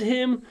around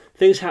him.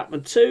 Things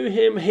happen to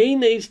him. He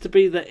needs to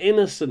be the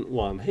innocent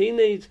one. He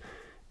needs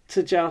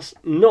to just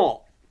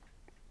not...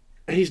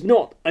 He's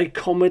not a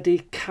comedy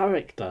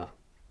character.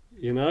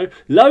 You know?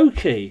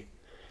 Loki.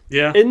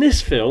 Yeah. In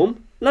this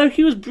film,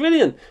 Loki was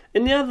brilliant.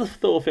 In the other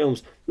Thor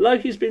films,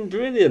 Loki's been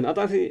brilliant. I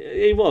don't think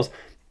he was.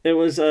 It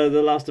was the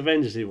last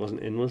Avengers he wasn't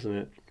in, wasn't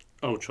it?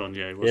 Ultron,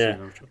 yeah, he was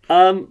in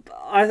Ultron.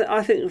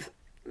 I think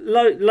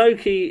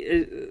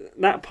Loki,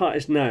 that part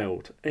is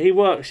nailed. He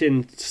works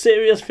in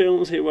serious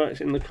films. He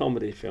works in the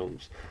comedy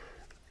films.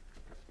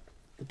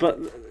 But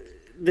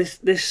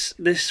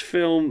this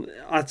film,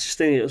 I just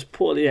think it was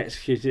poorly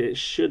executed. It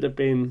should have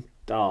been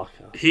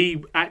darker.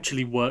 He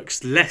actually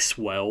works less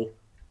well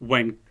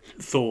when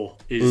Thor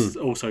is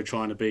also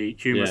trying to be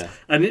humorous. Yeah.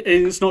 And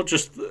it's not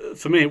just,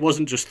 for me, it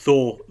wasn't just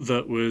Thor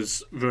that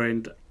was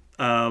ruined.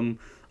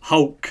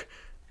 Hulk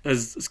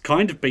has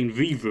kind of been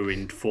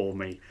re-ruined for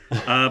me.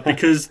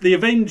 Because the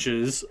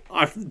Avengers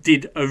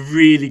did a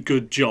really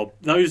good job.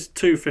 Those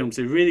two films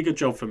did a really good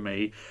job for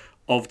me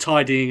of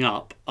tidying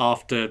up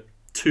after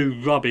two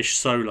rubbish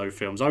solo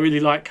films. I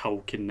really like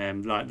Hulk in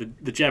them. Like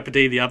the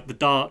jeopardy, the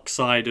dark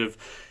side of,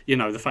 you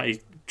know, the fact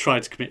he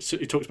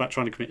talks about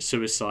trying to commit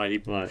suicide.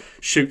 He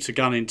shoots a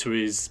gun into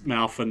his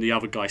mouth and the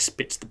other guy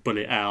spits the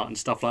bullet out and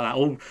stuff like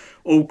that.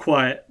 All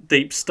quite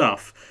deep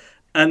stuff.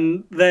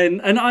 And then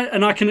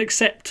I can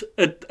accept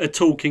a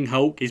talking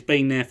Hulk. He's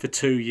been there for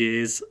 2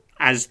 years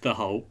as the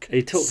Hulk.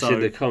 He talks in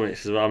the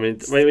comics as well. I mean,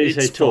 when you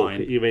say talk,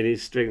 fine. You mean he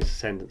strings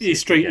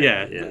sentences.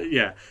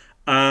 Yeah.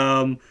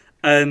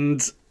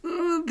 And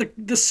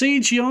the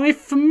CGI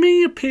for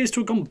me appears to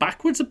have gone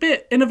backwards a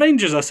bit. In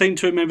Avengers, I seem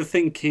to remember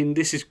thinking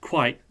this is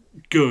quite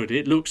good.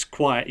 It looks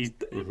quite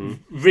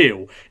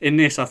real. In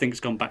this, I think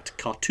it's gone back to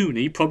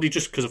cartoony, probably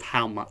just because of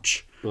how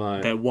much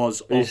there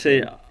was. You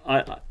see,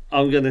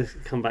 I'm going to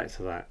come back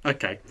to that.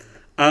 Okay.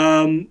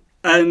 And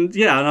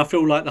I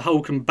feel like the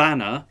Hulk and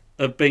Banner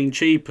have been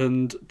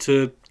cheapened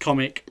to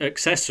comic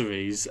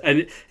accessories.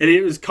 And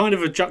it was kind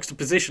of a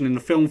juxtaposition in the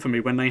film for me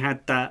when they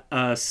had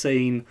that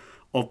scene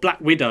of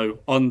Black Widow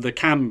on the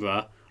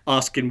camera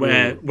asking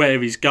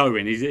where he's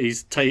going.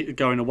 He's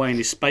going away in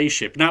his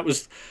spaceship. And that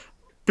was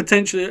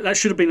potentially, that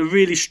should have been a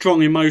really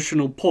strong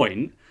emotional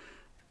point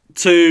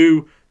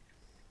to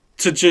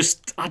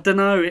just, I don't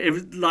know, it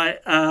was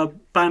like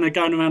Banner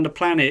going around the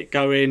planet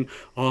going,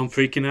 "Oh, I'm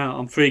freaking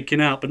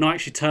out," but not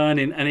actually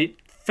turning. And it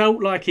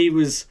felt like he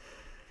was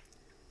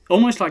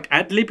almost like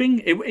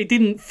ad-libbing. It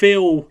didn't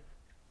feel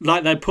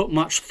like they put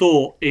much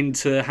thought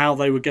into how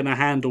they were going to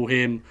handle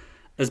him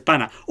as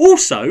Banner.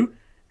 Also,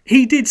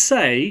 he did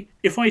say,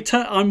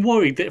 I'm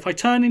worried that if I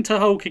turn into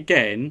Hulk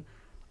again,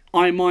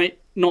 I might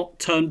not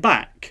turn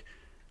back.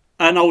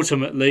 And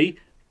ultimately,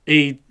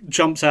 he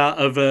jumps out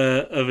of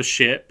a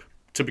ship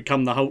to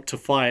become the Hulk to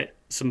fight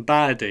some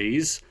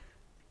baddies,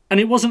 and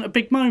it wasn't a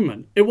big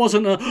moment. It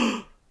wasn't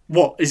a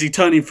what, is he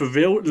turning for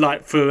real,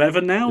 like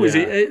forever now? Yeah. Is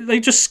it? They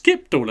just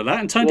skipped all of that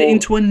and turned it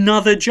into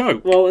another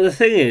joke. Well, the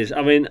thing is,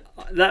 I mean,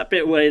 that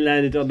bit where he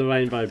landed on the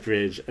Rainbow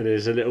Bridge and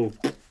there's a little...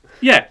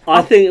 Yeah,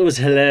 I think it was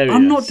hilarious.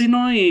 I'm not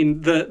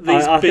denying that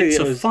these bits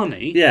are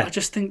funny. Yeah. I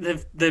just think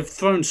they've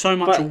thrown so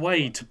much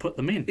away to put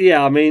them in.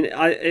 Yeah, I mean,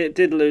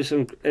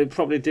 it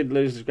probably did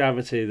lose the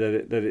gravity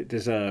that it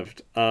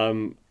deserved.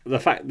 The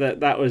fact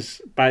that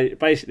was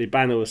basically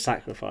Banner was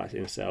sacrificing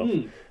himself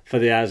for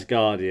the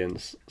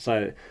Asgardians.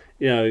 So,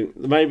 you know,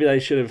 maybe they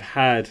should have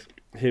had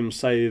him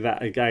say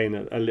that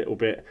again a little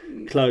bit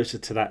closer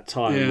to that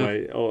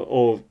time,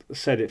 or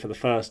said it for the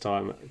first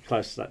time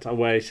closer to that time,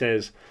 where he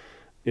says,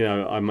 you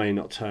know, I may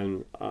not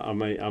turn, I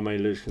may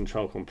lose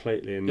control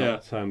completely and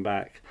not turn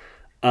back.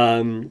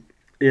 You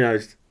know,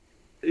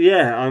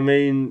 I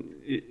mean,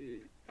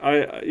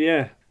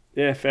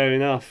 fair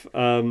enough.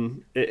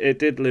 It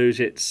did lose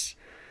its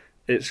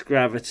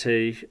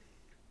gravity.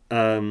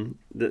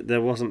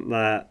 There wasn't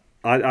that.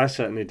 I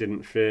certainly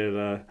didn't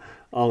feel.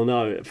 Oh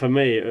no! For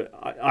me,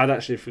 I'd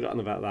actually forgotten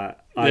about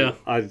that.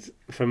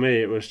 For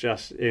me, it was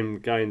just him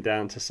going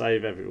down to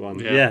save everyone.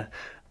 Yeah.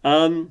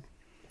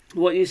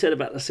 What you said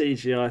about the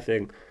CGI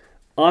thing,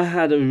 I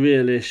had a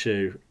real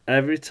issue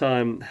every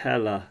time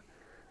Hela,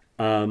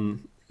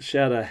 she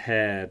had her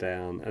hair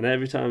down, and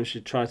every time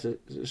she tried to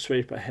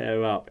sweep her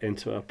hair up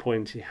into a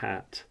pointy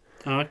hat,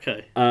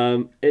 Okay.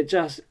 it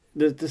just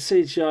the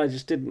CGI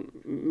just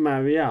didn't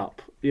marry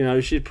up. You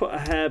know, she'd put her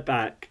hair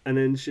back, and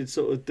then she'd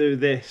sort of do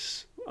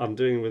this. I'm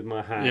doing with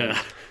my hand.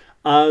 Yeah.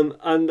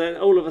 And then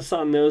all of a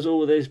sudden there was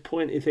all these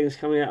pointy things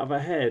coming out of her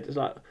head. It's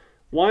like,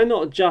 why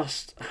not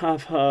just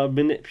have her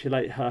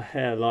manipulate her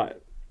hair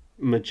like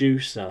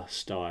Medusa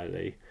style,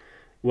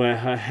 where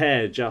her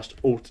hair just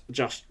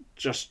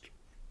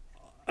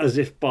as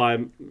if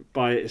by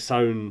its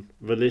own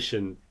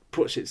volition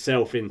puts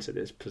itself into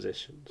this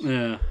position.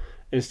 Yeah.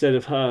 Instead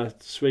of her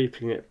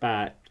sweeping it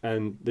back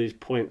and these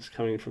points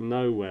coming from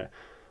nowhere,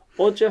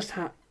 or just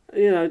let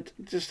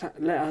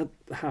her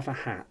have a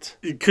hat.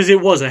 Because it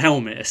was a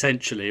helmet,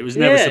 essentially. It was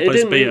never Yeah,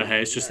 supposed to be her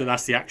hair. It's just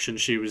that's the action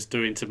she was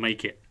doing to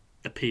make it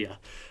appear.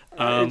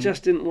 It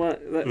just didn't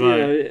work. Right. You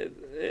know,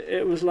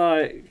 it was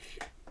like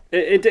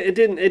it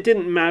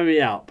didn't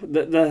marry up.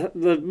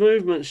 The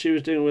movement she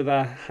was doing with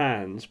her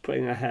hands,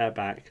 putting her hair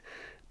back,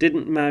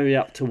 didn't marry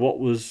up to what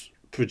was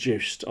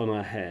produced on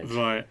her head.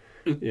 Right.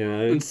 You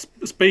know. And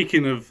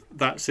speaking of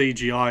that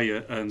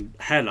CGI and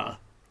Hela,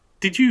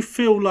 did you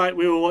feel like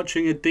we were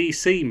watching a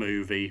DC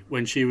movie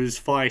when she was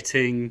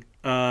fighting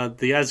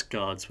the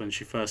Asgards when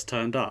she first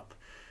turned up?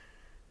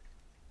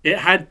 It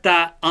had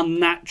that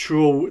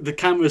unnatural, the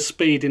camera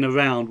speeding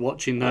around,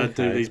 watching her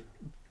do these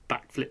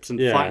backflips and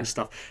fight and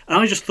stuff. And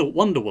I just thought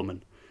Wonder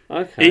Woman.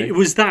 Okay. It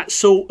was that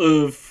sort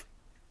of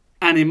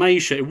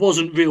animation. It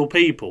wasn't real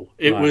people.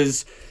 It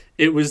was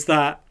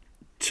that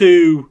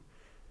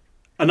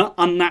an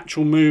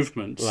unnatural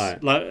movements.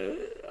 Right. Like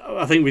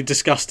I think we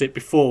discussed it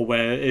before,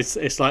 where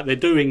it's like they're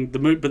doing the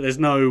move, but there's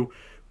no,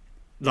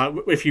 like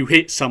if you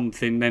hit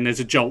something, then there's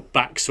a jolt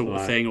back sort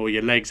of thing, or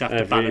your legs have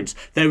to balance.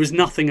 There was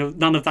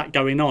none of that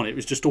going on. It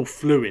was just all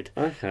fluid.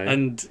 Okay.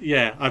 And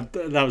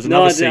that was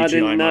another CGI I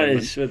didn't moment.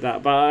 notice with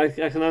that, but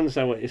I can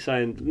understand what you're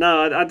saying.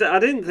 No, I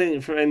didn't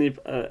think for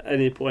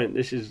any point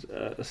this is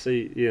this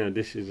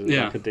is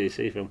like a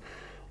DC film.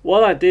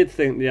 What I did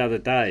think the other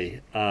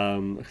day,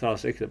 because I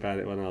was thinking about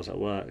it when I was at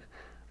work,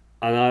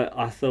 and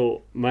I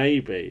thought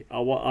maybe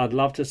I'd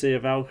love to see a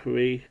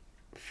Valkyrie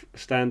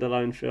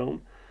standalone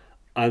film,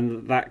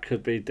 and that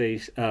could be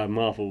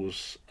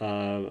Marvel's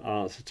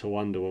answer to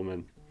Wonder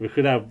Woman. We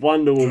could have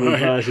Wonder Woman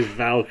versus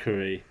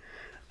Valkyrie.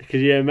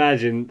 Could you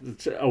imagine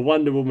a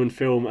Wonder Woman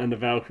film and a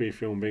Valkyrie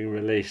film being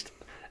released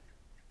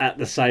at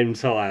the same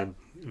time?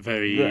 That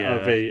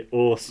would be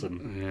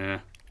awesome. Yeah.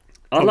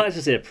 I'd like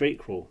to see a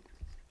prequel.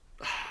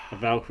 A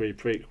Valkyrie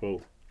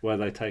prequel where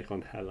they take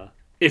on Hela.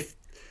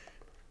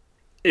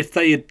 If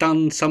they had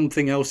done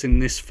something else in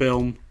this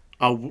film,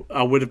 I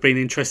would have been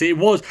interested. It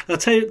was, I'll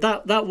tell you,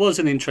 that was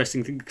an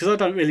interesting thing, because I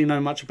don't really know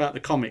much about the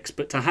comics,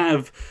 but to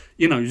have,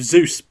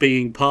 Zeus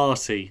being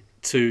party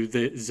to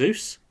the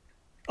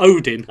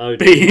Odin.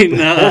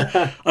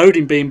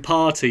 Odin being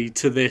party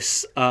to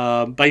this,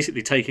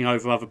 basically taking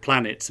over other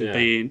planets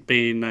and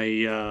being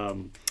a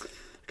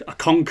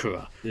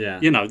conqueror. Yeah.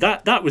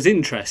 That was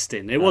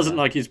interesting. It wasn't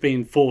like he's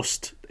being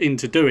forced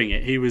into doing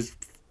it. He was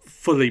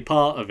fully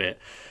part of it.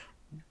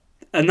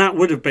 And that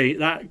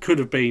could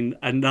have been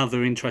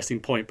another interesting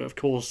point, but of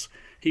course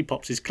he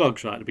pops his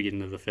clogs right at the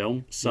beginning of the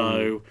film.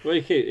 So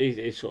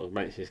he sort of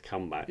makes his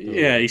comeback.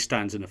 Yeah, he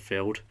stands in a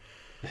field,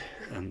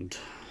 and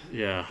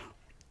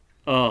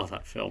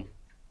that film.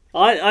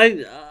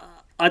 I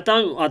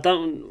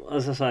don't.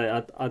 As I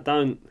say, I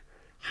don't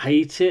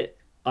hate it.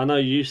 I know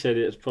you said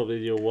it's probably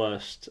your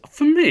worst.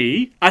 For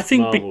me, I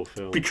think Marvel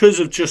film.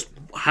 Because of just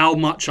how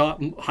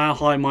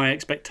high my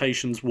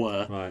expectations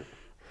were. Right.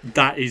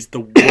 That is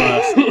the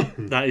worst.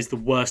 That is the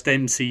worst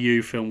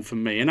MCU film for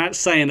me, and that's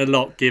saying a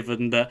lot.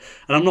 Given that,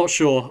 and I'm not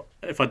sure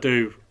if I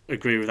do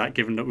agree with that.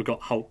 Given that we've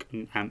got Hulk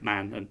and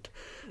Ant-Man and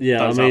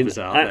those others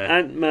out there.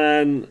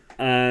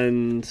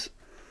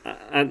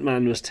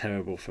 Ant-Man was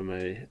terrible for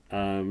me.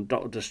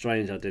 Doctor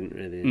Strange I didn't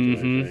really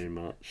enjoy very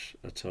much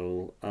at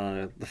all.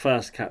 The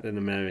first Captain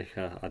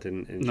America I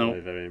didn't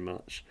enjoy very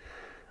much.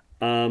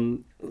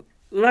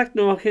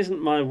 Ragnarok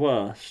isn't my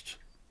worst.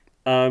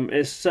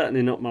 It's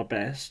certainly not my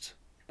best.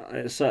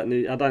 I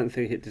don't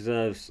think it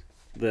deserves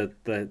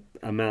the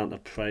amount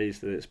of praise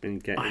that it's been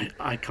getting.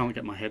 I can't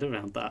get my head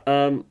around that.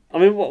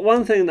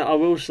 One thing that I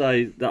will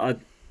say that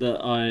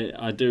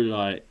I do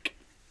like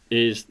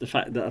is the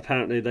fact that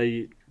apparently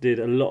they did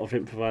a lot of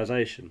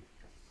improvisation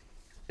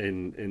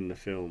in the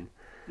film.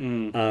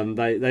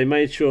 They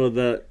made sure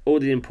that all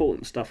the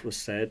important stuff was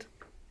said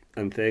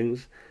and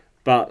things,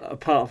 but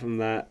apart from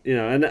that,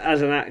 and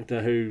as an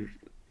actor who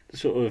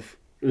sort of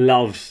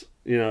loves,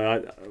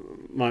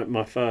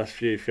 my first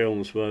few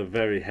films were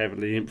very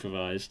heavily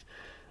improvised.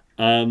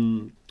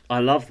 I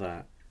love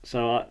that,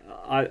 so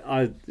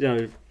I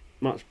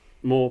much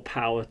more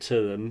power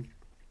to them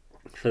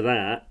for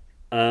that.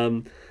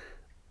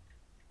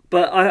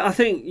 But I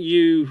think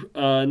you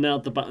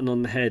nailed the button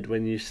on the head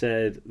when you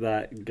said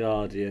that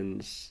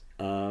Guardians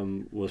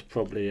was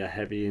probably a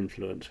heavy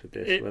influence with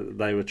this.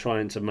 They were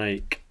trying to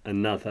make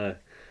another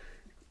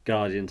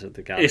Guardians of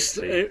the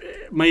Galaxy.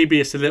 Maybe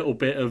it's a little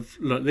bit of,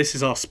 look, this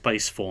is our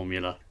space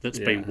formula that's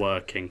been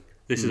working.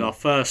 This is our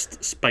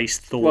first space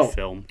Thor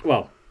film.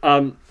 Well,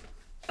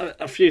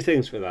 a few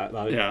things with that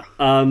though. Yeah.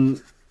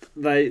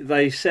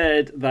 They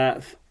said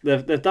that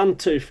they've done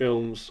 2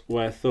 films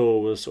where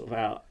Thor was sort of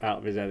out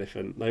of his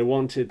elephant. They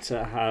wanted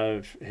to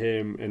have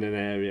him in an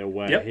area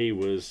where he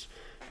was,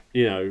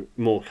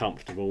 more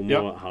comfortable,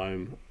 more at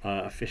home,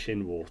 a fish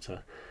in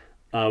water,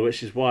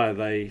 which is why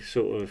they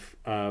sort of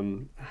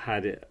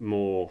had it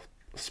more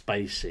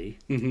spacey,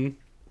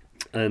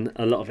 and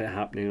a lot of it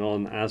happening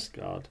on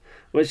Asgard,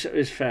 which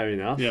is fair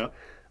enough. Yeah.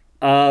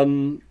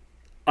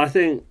 I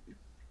think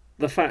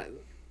the fact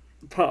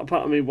part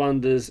of me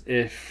wonders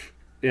if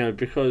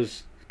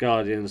because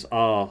Guardians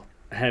are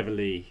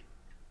heavily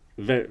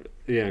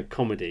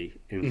comedy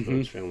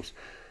influenced films,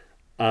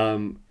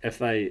 if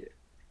they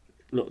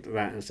looked at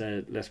that and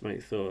said, let's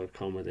make Thor a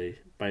comedy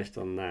based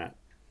on that.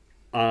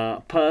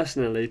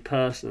 Personally,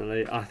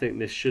 I think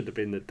this should have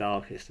been the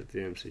darkest of the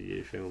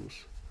MCU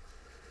films.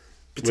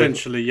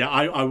 Potentially,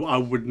 I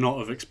would not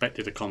have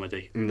expected a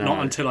comedy. No.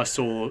 Not until I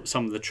saw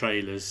some of the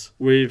trailers.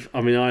 I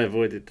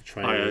avoided the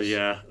trailers.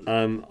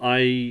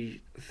 I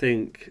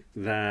think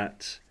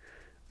that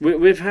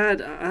we've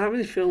had, how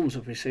many films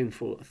have we seen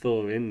for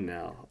Thor in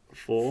now?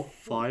 4?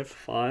 5.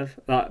 5?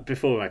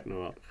 Before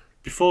Ragnarok.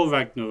 Before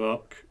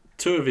Ragnarok,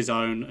 2 of his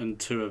own and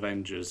 2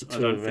 Avengers. I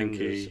don't think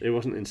it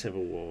wasn't in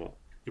Civil War.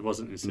 It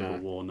wasn't in Civil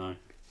War, no.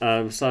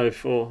 So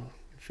 4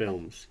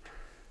 films.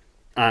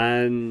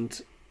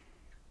 And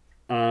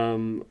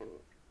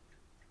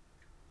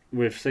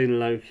we've seen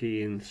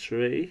Loki in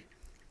 3.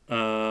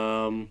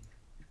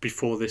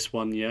 Before this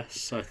one,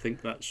 yes, I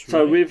think that's right.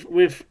 So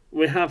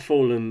we have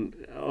fallen,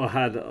 or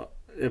had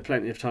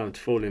plenty of time to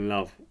fall in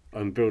love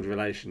and build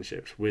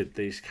relationships with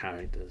these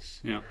characters.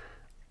 Yeah.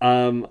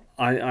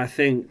 I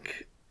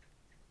think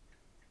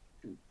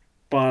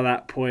by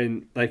that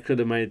point they could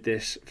have made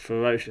this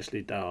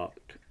ferociously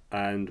dark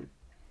and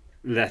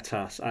let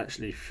us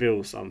actually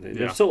feel something.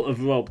 They've sort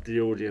of robbed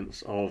the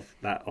audience of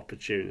that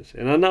opportunity.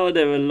 And I know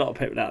there are a lot of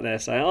people out there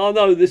saying, oh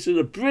no, this is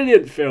a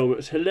brilliant film,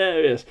 it's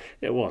hilarious.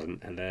 It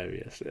wasn't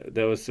hilarious.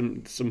 There was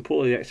some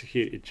poorly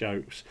executed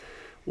jokes,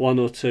 1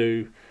 or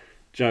 2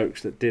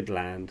 jokes that did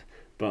land,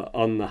 but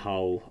on the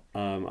whole,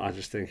 I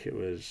just think it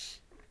was...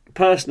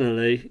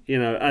 Personally,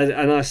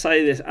 and I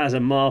say this as a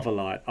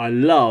Marvelite, I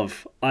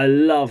love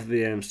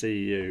the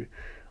MCU.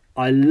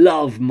 I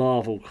love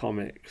Marvel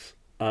Comics.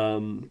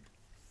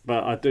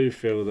 But I do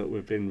feel that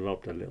we've been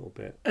robbed a little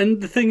bit.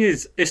 And the thing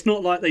is, it's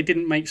not like they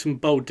didn't make some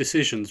bold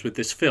decisions with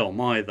this film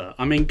either.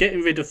 I mean,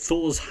 getting rid of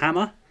Thor's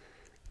hammer,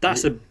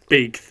 that's a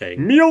big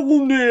thing.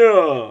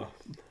 Mjolnir!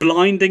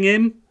 Blinding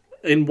him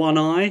in one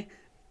eye,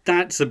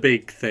 that's a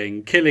big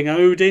thing. Killing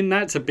Odin,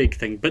 that's a big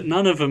thing. But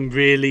none of them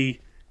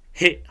really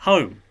hit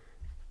home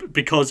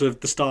because of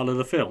the style of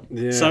the film.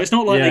 Yeah. So it's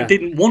not like they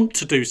didn't want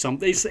to do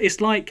something.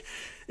 It's like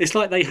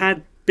they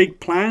had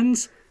big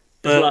plans.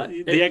 But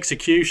the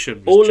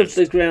execution was of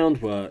the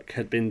groundwork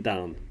had been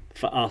done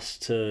for us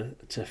to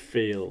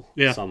feel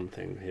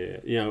something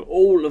here.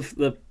 All of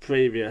the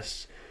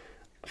previous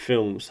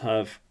films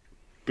have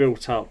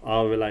built up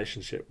our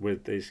relationship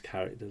with these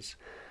characters.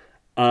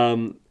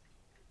 And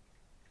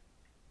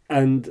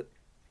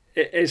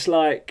it's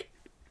like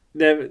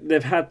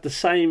they've had the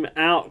same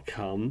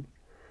outcome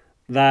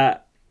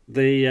that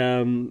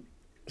the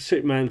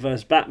Superman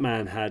vs.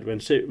 Batman had when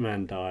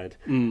Superman died.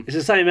 It's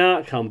the same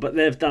outcome, but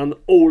they've done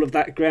all of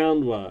that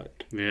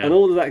groundwork. Yeah. And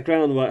all of that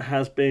groundwork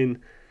has been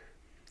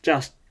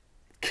just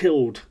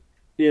killed,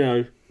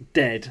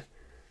 dead,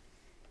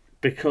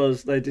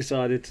 because they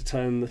decided to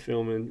turn this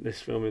film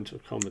into a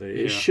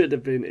comedy. It should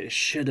have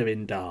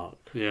been dark.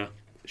 Yeah.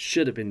 It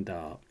should have been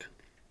dark.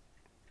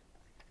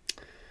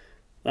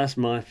 That's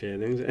my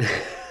feelings.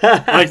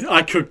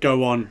 I could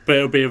go on, but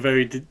it'll be a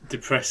very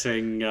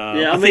depressing.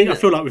 I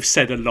feel like we've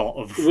said a lot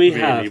of. We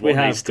have.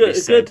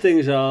 Good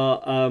things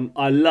are.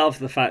 I love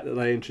the fact that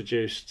they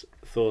introduced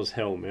Thor's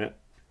helmet.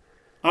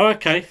 Oh,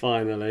 okay.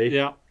 Finally.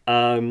 Yeah.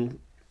 In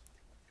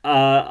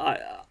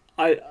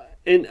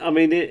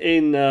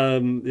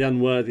the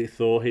Unworthy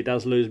Thor, he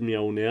does lose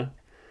Mjolnir.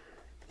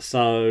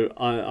 So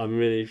I'm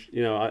really,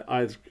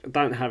 I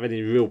don't have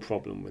any real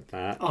problem with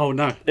that. Oh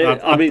no,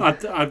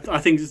 I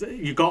think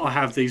you got to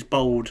have these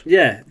bold.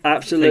 Yeah,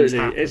 absolutely.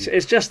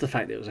 It's just the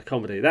fact that it was a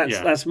comedy.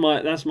 That's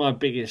my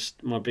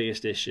biggest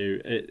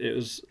issue. It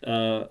was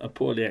a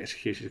poorly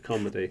executed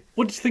comedy.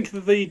 What did you think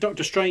of the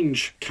Doctor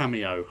Strange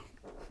cameo?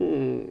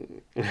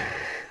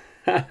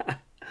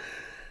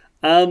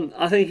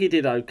 I think he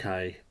did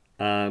okay.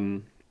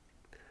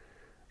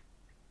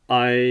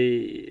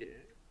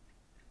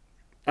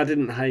 I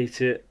didn't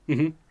hate it.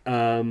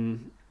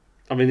 Mm-hmm.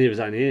 He was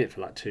only in it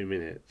for like 2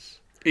 minutes.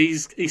 He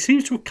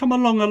seems to have come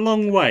along a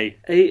long way.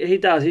 He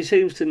does. He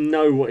seems to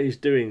know what he's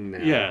doing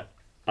now. Yeah.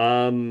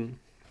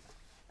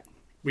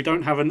 We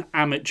don't have an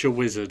amateur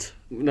wizard.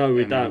 No,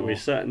 we don't. We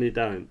certainly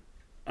don't.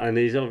 and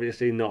he's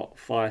obviously not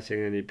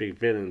fighting any big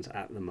villains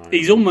at the moment.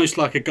 He's almost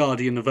like a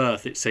guardian of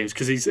Earth, it seems,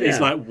 because he's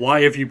like,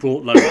 why have you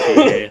brought Loki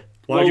here?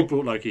 Why have you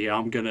brought Loki here?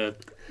 I'm gonna.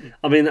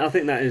 I mean, I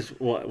think that is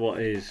what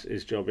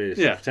his job is,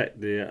 to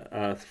protect the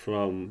Earth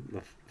from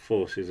the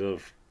forces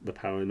of the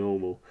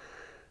paranormal.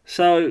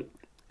 So,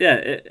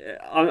 yeah,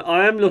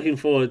 I am looking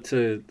forward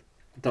to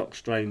Doctor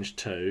Strange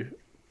 2.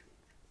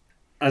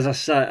 As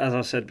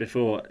I said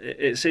before,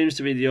 it seems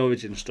to be the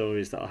origin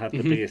stories that I have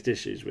the biggest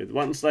issues with.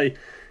 Once they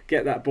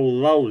get that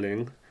ball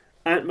rolling,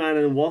 Ant-Man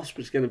and Wasp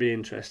is going to be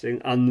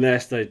interesting,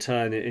 unless they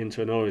turn it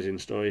into an origin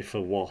story for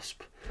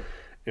Wasp,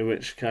 in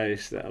which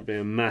case that'll be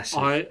a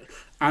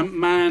massive...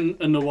 Ant-Man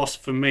and the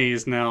Wasp for me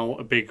is now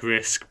a big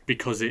risk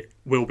because it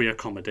will be a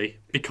comedy.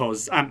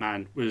 Because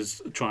Ant-Man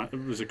was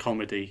a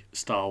comedy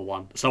style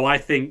one, so I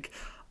think.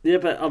 Yeah,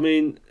 but I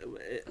mean,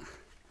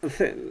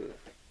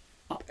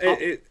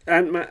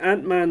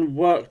 Ant-Man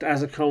worked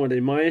as a comedy.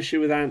 My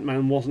issue with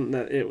Ant-Man wasn't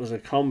that it was a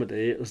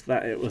comedy; it was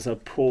that it was a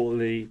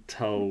poorly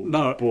told,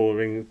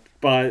 boring,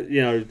 film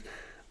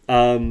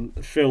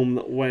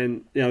that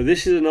went.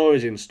 This is an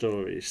origin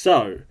story,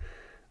 so.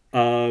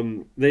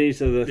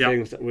 These are the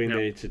things that we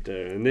need to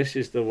do, and this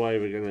is the way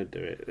we're going to do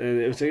it. And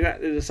it was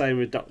exactly the same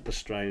with Doctor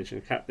Strange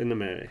and Captain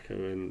America.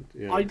 And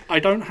I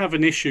don't have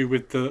an issue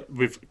with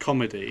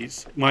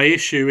comedies. My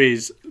issue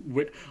is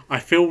I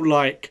feel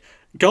like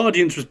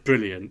Guardians was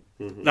brilliant.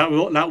 Mm-hmm.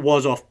 That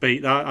was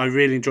offbeat. I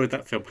really enjoyed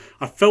that film.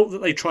 I felt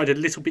that they tried a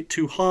little bit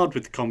too hard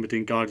with the comedy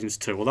in Guardians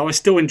 2, although I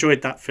still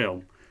enjoyed that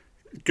film.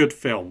 Good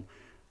film.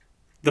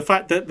 The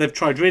fact that they've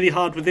tried really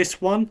hard with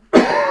this one.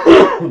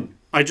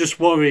 I just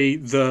worry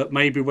that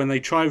maybe when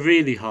they try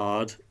really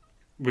hard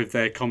with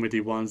their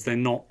comedy ones, they're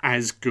not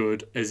as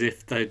good as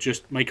if they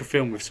just make a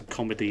film with some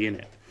comedy in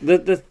it.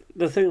 The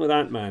thing with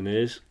Ant-Man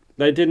is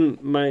they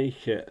didn't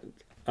make it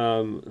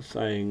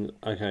saying,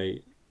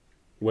 okay,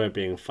 we're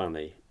being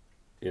funny.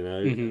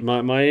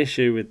 My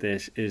issue with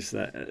this is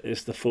that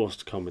it's the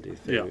forced comedy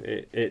thing. Yeah.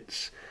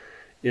 It's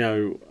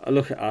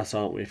look at us,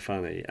 aren't we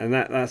funny? And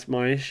that's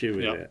my issue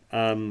with it.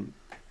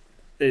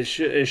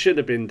 It should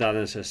have been done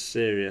as a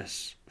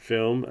serious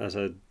film, as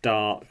a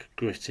dark,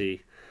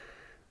 gritty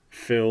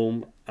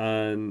film,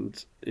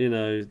 and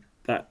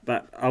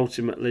that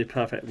ultimately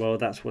perfect world,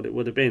 that's what it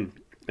would have been.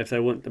 If they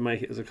wanted to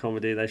make it as a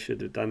comedy, they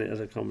should have done it as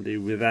a comedy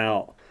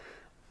without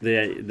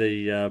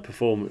the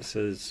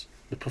performers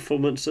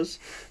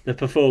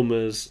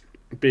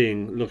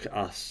being look at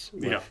us.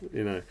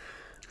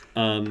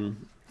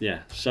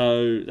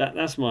 So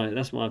that's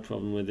my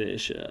problem with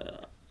it.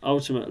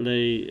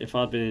 Ultimately, if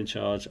I'd been in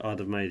charge, I'd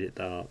have made it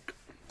dark.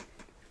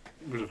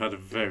 Would have had a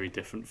very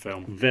different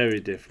film. Very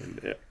different.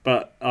 Yeah.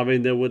 But, I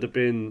mean, there would have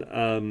been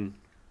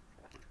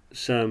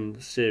some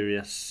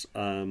serious...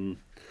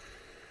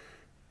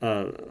 what's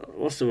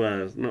the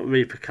word? Not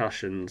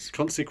repercussions.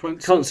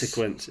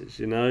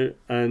 Consequences,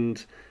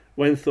 And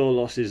when Thor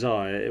lost his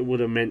eye, it would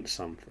have meant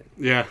something.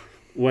 Yeah.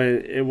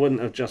 When it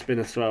wouldn't have just been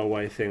a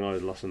throwaway thing, I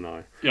lost an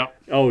eye. Yeah.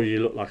 Oh, you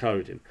look like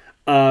Odin.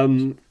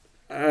 And,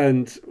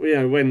 when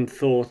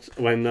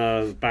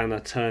Banner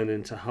turned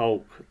into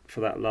Hulk for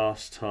that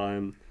last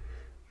time...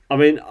 I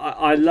mean,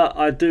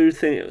 I do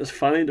think it was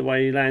funny the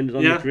way he landed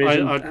on the bridge.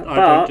 I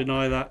don't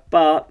deny that.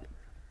 But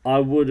I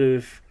would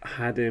have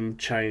had him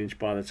change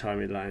by the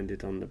time he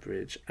landed on the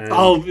bridge.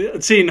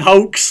 And seeing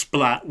Hulk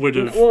splat would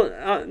have...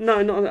 Well,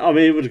 no, not... I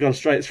mean, he would have gone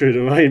straight through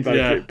the rainbow.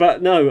 Yeah.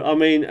 But no, I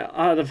mean,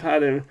 I'd have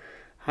had him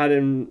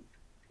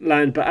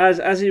land. But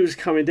as he was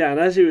coming down,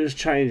 as he was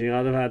changing,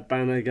 I'd have had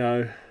Banner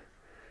go,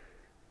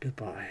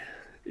 goodbye.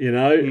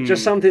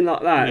 Just something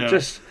like that. Yeah.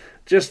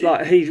 Just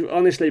like he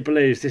honestly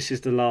believes this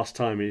is the last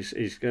time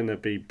he's going to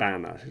be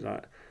Banner. He's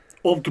like,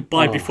 or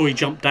goodbye before he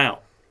jumped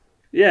out.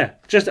 Yeah,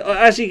 just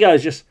as he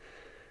goes, just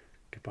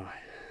goodbye.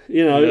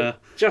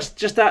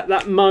 Just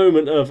that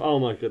moment of oh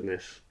my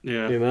goodness.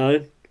 Yeah.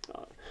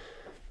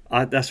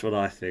 That's what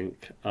I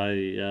think.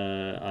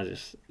 I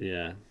just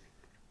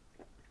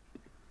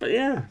But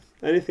yeah,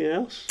 anything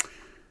else?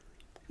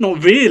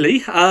 Not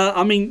really.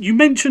 I mean, you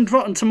mentioned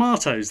Rotten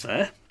Tomatoes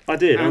there. I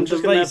did. I'm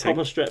just going to pop a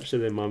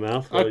Strepsil in my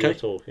mouth while you're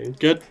talking.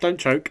 Good. Don't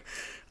choke.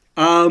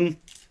 Other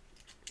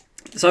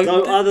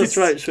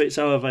throat sweets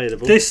are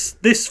available.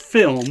 This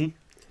film,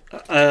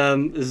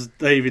 as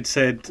David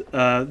said,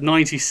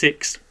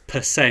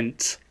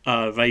 96%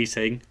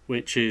 rating,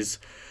 which is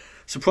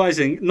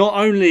surprising. Not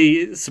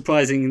only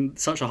surprising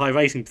such a high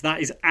rating, but that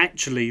is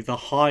actually the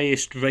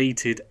highest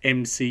rated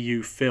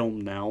MCU film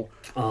now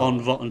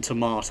on Rotten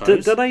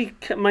Tomatoes. Do they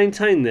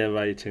maintain their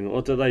rating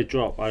or do they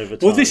drop over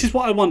time? Well, this is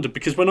what I wondered,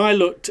 because when I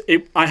looked,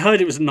 I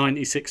heard it was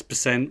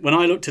 96%. When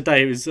I looked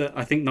today, it was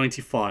I think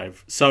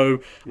 95%. So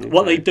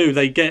what they do,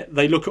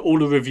 they look at all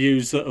the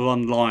reviews that are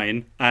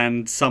online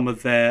and some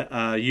of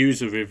their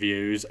user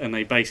reviews, and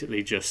they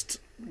basically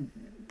just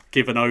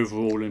give an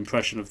overall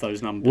impression of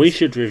those numbers. We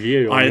should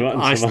review.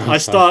 I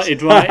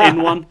started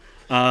writing one,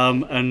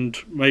 and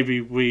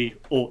maybe we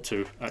ought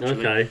to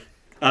actually. Okay.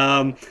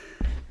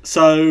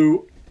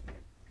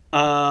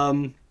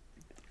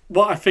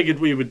 what I figured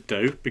we would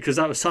do, because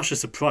that was such a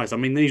surprise. I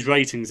mean, these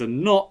ratings are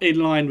not in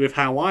line with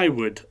how I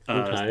would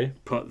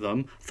put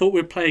them. Thought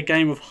we'd play a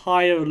game of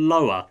higher or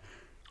lower.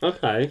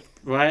 Okay.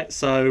 Right,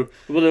 so...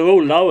 Well, they're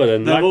all lower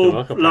than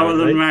Ragnarok, all lower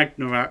apparently. than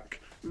Ragnarok.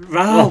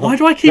 Why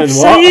do I keep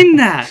saying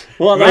that?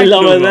 What are they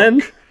lower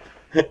than?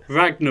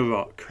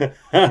 Ragnarok.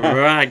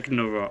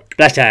 Ragnarok.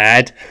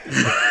 Blessed.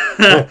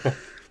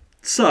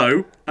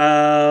 So,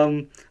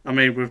 I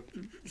mean, we'll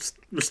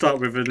start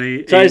with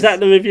an... So is that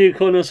the Review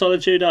Corner of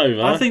Solitude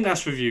over? I think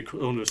that's Review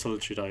Corner of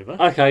Solitude over.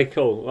 Okay,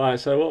 cool. Right,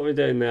 so what are we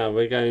doing now?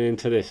 We're going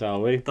into this, are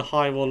we? The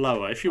higher or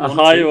lower, if you A want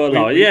higher to. or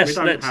lower? Yes,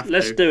 we don't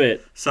let's do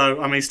it.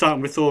 So, I mean,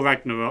 starting with Thor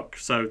Ragnarock.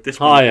 So this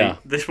higher.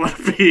 This one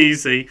will be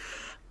easy.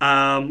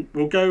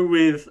 We'll go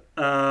with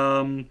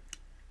The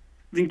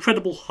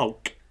Incredible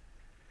Hulk.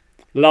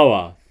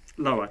 Lower.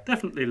 Lower,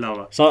 definitely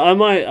lower. So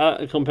am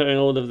I comparing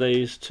all of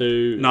these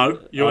to... No,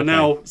 you're okay.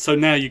 now... So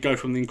now you go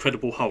from The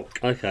Incredible Hulk.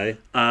 Okay.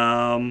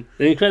 The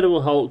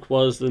Incredible Hulk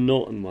was the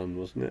Norton one,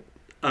 wasn't it?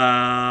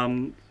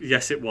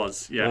 Yes, it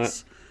was.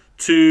 Yes. Right.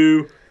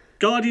 To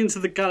Guardians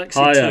of the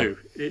Galaxy 2.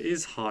 It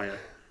is higher.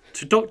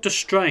 To Doctor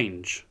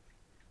Strange.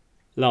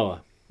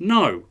 Lower.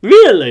 No.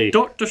 Really?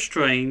 Doctor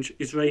Strange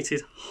is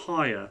rated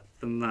higher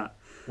than that.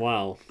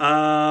 Wow.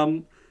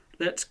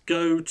 Let's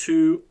go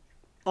to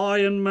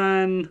Iron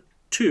Man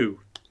 2.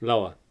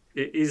 Lower.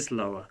 It is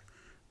lower.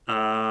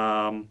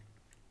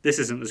 This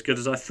isn't as good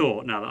as I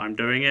thought now that I'm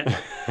doing it.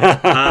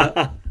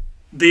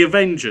 The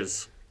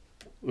Avengers.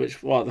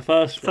 Which, what, the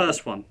first one?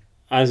 First one.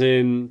 As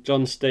in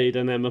John Steed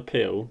and Emma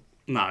Peel?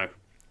 No.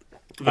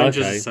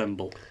 Avengers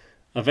Assemble.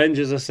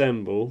 Avengers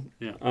Assemble.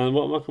 Yeah. And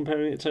what am I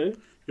comparing it to?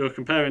 You're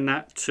comparing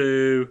that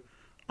to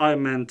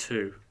Iron Man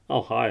 2.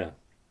 Oh, higher.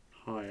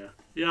 Higher.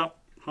 Yep,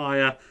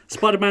 higher.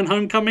 Spider-Man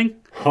Homecoming?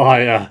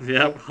 Higher.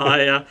 Yep,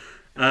 higher.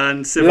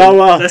 And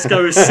lower. Let's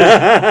go with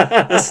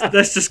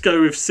let's just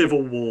go with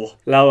Civil War.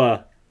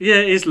 Lower. Yeah,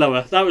 it is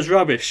lower. That was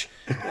rubbish.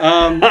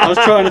 I was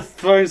trying to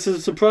throw in some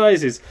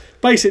surprises.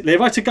 Basically,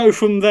 if I had to go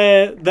from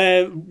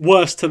their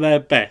worst to their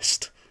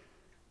best.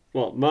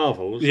 What,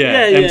 Marvels?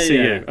 Yeah,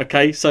 MCU. Yeah.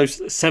 Okay, so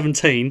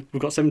 17.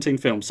 We've got 17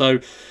 films. So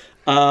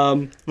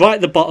right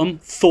at the bottom,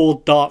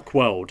 Thor Dark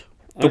World.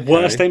 The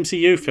worst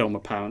MCU film,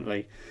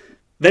 apparently.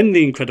 Then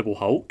The Incredible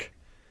Hulk.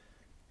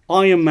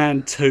 Iron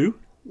Man 2.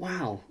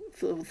 Wow.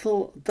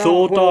 Thor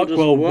Dark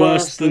World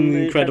worse than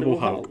The Incredible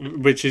Hulk,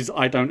 which is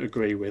I don't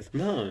agree with.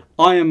 No.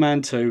 Iron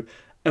Man 2.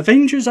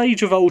 Avengers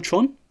Age of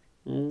Ultron.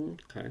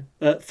 Okay.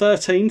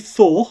 13.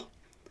 Thor.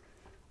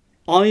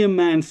 Iron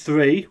Man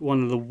 3.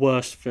 One of the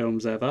worst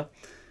films ever.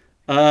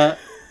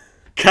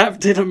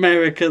 Captain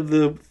America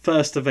the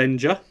First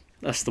Avenger.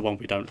 That's the one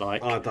we don't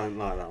like. I don't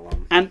like that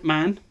one.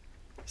 Ant-Man.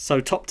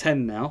 So top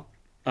 10 now.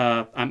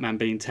 Ant-Man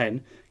being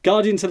 10.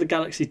 Guardians of the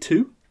Galaxy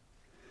 2.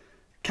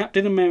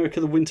 Captain America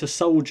the Winter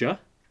Soldier.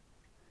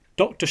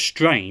 Doctor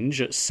Strange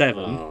at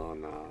 7. Oh,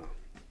 no.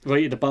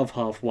 Rated above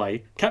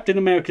halfway. Captain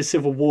America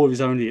Civil War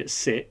is only at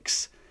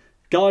 6.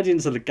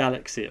 Guardians of the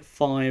Galaxy at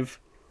 5.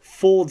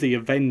 4, The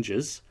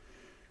Avengers.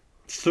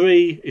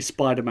 3 is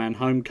Spider-Man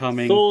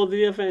Homecoming. Thor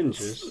the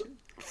Avengers?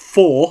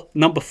 4,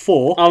 number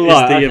 4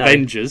 is the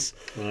Avengers.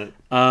 Right.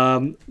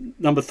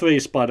 Number 3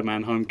 is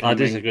Spider-Man Homecoming. I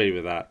disagree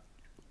with that.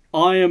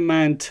 Iron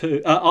Man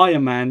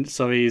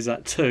is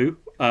at 2.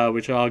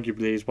 Which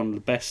arguably is one of the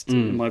best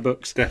in my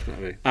books.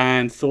 Definitely.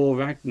 And Thor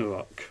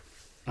Ragnarok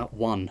at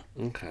 1.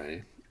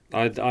 Okay.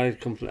 I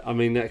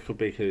mean, that could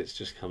be because it's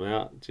just come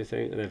out, do you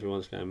think? And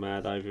everyone's going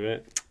mad over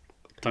it.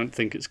 Don't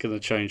think it's going to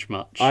change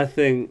much. I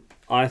think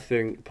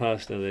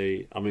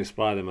personally, I mean,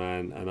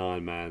 Spider-Man and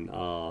Iron Man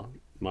are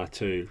my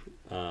two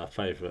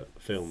favourite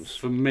films.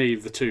 For me,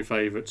 the two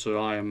favourites are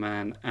Iron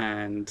Man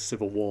and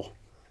Civil War.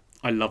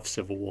 I love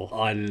Civil War.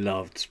 I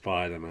loved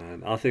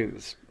Spider-Man. I think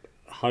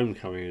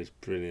Homecoming is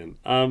brilliant.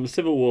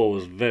 Civil War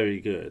was very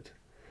good.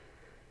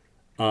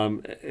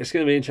 It's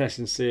going to be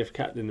interesting to see if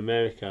Captain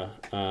America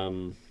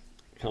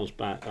comes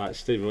back, like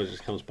Steve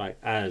Rogers comes back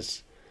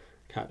as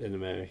Captain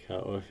America,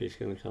 or if he's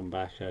going to come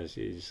back as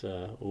his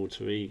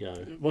alter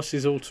ego. What's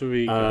his alter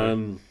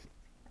ego?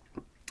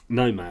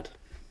 Nomad.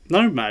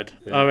 Nomad?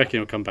 Yeah. I reckon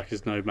he'll come back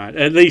as Nomad.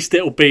 At least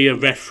it'll be a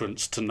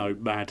reference to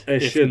Nomad,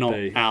 It if not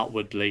be.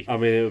 outwardly. I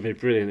mean, it would be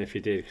brilliant if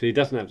he did, because he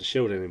doesn't have the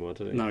shield anymore,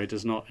 does he? No, he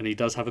does not, and he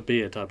does have a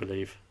beard, I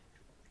believe.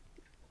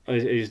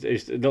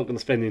 He's not going to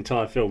spend the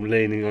entire film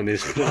leaning on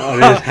his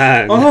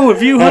hand. Oh,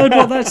 have you heard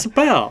what that's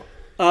about?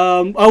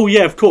 Oh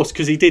yeah, of course,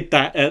 because he did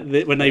that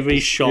when they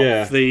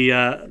reshot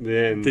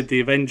the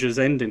Avengers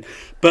ending.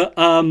 But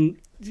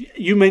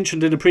you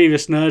mentioned in a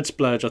previous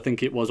Nerdsplurge, I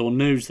think it was, or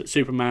news, that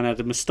Superman had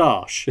a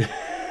moustache.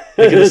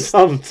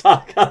 Tom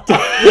Tucker.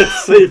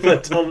 Super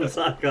Tom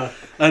Tucker.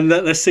 And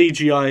that they're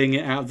CGIing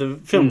it out of the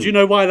film. Do you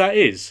know why that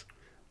is?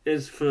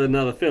 It's for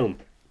another film.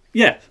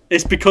 Yeah,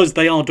 it's because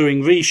they are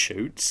doing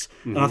reshoots,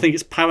 and I think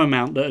it's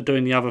Paramount that are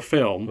doing the other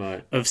film,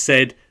 have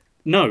said,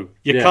 no,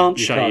 you can't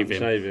shave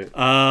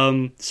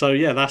him. So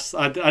yeah, that's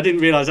I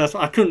didn't realise that.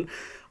 I couldn't.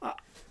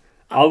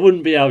 I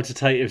wouldn't be able to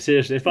take him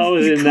seriously. If I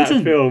was in that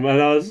film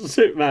and I was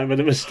Superman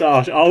with a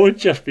moustache, I would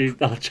just be...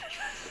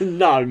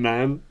 No,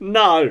 man.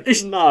 No.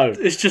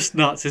 It's just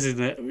nuts,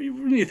 isn't it?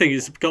 Wouldn't you think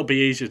it's got to be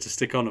easier to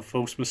stick on a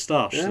false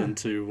moustache than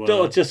to...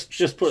 Or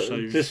just put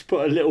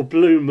a little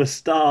blue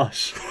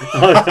moustache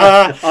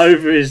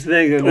over his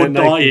thing. And or then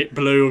dye it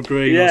blue or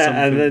green or something.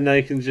 And then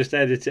they can just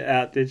edit it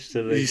out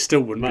digitally. You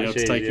still wouldn't be able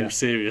to take him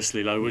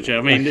seriously, though, would you?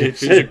 I mean,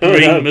 if it's a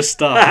green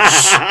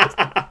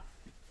moustache.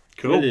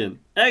 Cool. Brilliant.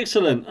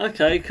 Excellent.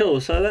 Okay, cool.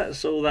 So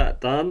that's all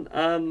that done.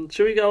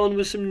 Shall we go on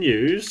with some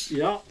news?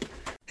 Yeah.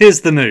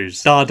 Here's the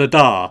news. Da da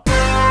da.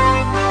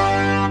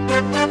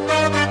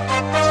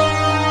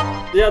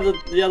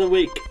 The other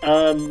week,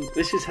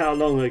 this is how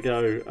long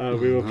ago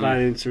we were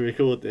planning to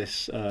record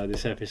this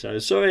episode.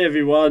 Sorry,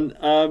 everyone,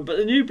 but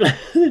the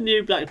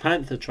new Black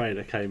Panther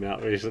trailer came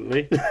out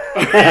recently.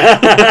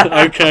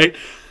 Okay.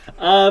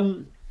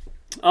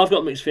 I've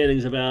got mixed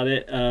feelings about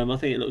it. I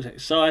think it looks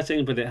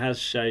exciting, but it has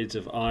shades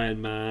of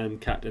Iron Man,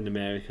 Captain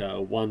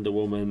America, Wonder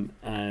Woman,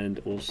 and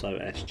also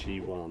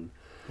SG-1.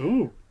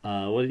 Ooh.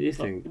 What do you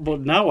think? Well,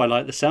 now I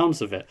like the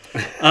sounds of it.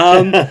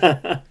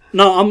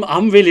 No,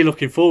 I'm really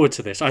looking forward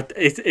to this.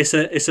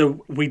 It's a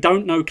we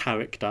don't know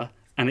character,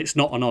 and it's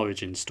not an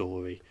origin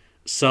story.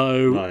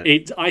 So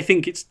right. I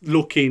think it's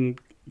looking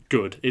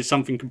good. It's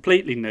something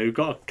completely new.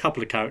 Got a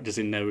couple of characters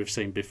in there we've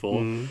seen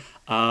before.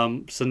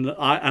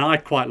 I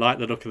quite like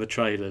the look of the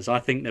trailers. I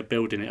think they're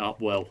building it up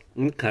well.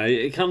 Okay,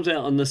 it comes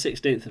out on the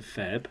 16th of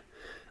Feb.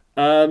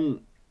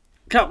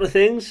 Couple of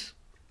things.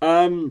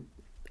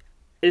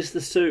 Is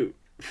the suit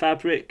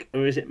fabric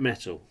or is it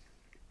metal?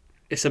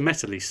 It's a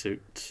metal-y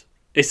suit.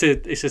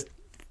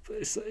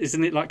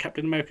 Isn't it like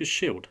Captain America's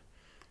shield?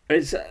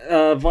 It's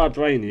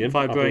vibranium.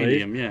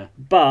 Vibranium, yeah.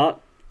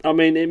 But I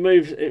mean, it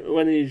moves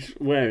when he's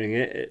wearing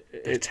it.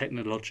 It's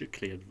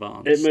technologically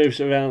advanced. It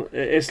moves around.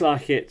 It's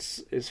like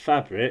it's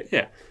fabric.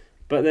 Yeah.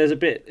 But there's a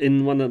bit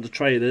in one of the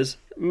trailers.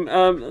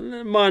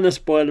 Minor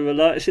spoiler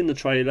alert. It's in the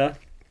trailer.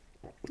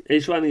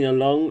 He's running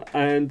along,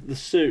 and the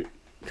suit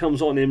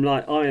comes on him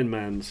like Iron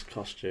Man's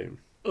costume.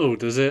 Oh,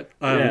 does it?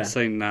 I haven't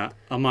seen that.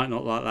 I might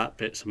not like that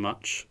bit so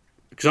much.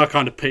 Because I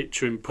kind of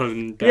picture him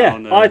pulling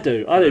down. Yeah, I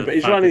do. But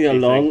he's running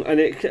along, and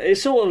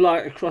it's sort of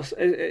like across.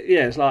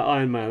 It's like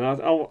Iron Man.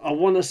 I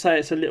want to say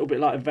it's a little bit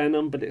like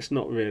Venom, but it's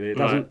not really. It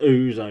doesn't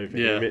ooze over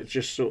him. It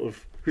just sort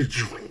of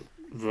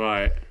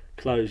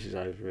closes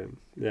over him.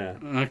 Yeah.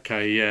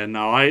 Okay. Yeah.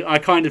 No, I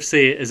kind of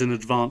see it as an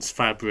advanced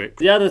fabric.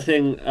 The other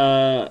thing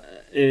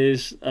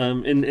is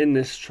in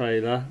this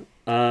trailer,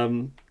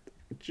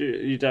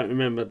 you don't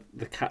remember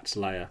the Cat's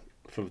Lair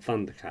from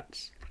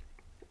Thundercats.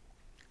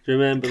 Do you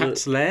remember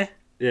Cat's Lair?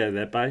 Yeah,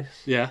 their base.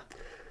 Yeah,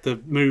 the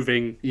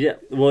moving. Yeah,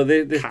 well,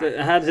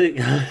 how does it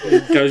go?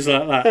 It goes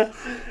like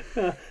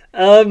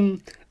that.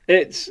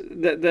 It's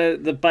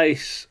the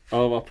base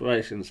of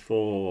operations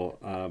for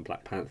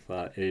Black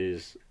Panther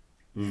is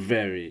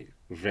very,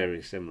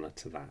 very similar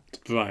to that.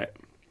 Right.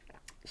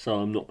 So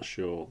I'm not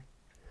sure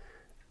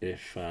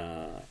if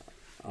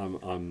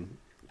I'm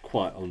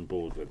quite on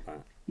board with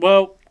that.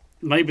 Well,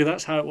 maybe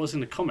that's how it was in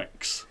the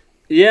comics.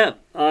 Yeah,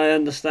 I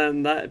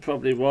understand that. It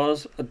probably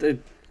was.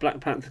 Did Black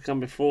Panther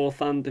come before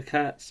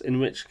Thundercats? In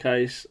which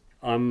case,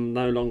 I'm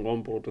no longer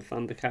on board with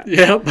Thundercats.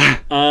 Yep.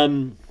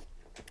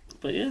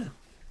 But yeah.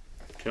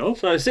 Cool.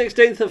 So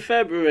 16th of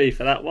February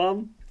for that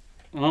one.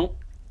 Well,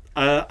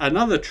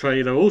 another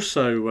trailer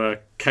also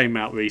came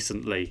out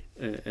recently,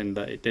 in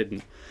that it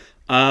didn't.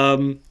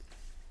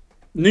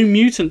 New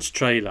Mutants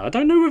trailer. I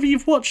don't know whether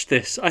you've watched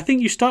this. I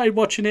think you started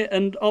watching it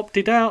and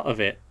opted out of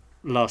it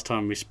last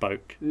time we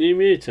spoke. New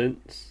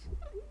Mutants?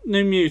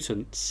 New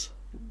Mutants.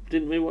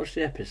 Didn't we watch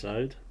the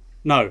episode?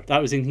 No,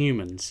 that was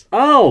Inhumans.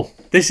 Oh!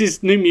 This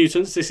is New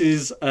Mutants. This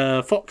is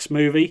a Fox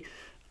movie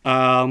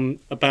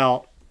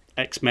about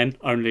X-Men,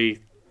 only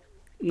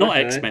not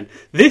X-Men.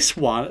 This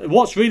one,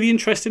 what's really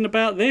interesting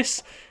about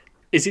this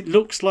is it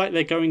looks like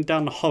they're going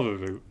down the horror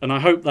route, and I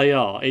hope they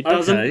are. It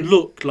doesn't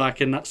look like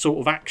in that sort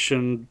of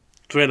action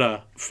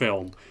thriller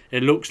film.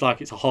 It looks like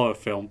it's a horror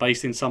film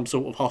based in some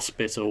sort of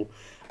hospital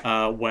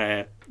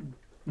where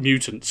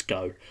mutants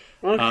go.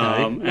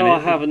 Okay. No, I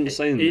haven't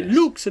seen this. It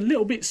looks a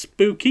little bit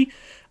spooky.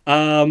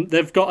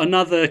 They've got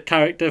another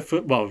character,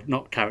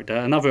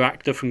 another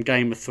actor from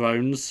Game of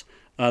Thrones,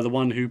 the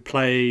one who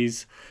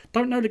plays...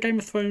 Don't know the Game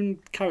of Thrones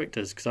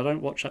characters because I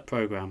don't watch that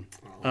programme.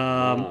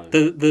 No.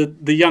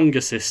 The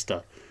younger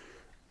sister.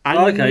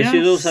 Okay,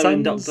 she's also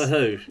in Doctor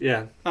Who,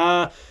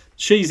 yeah.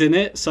 She's in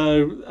it,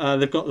 so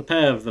they've got the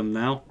pair of them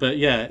now. But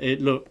yeah,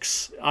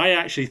 I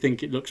actually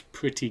think it looks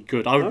pretty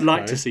good. I would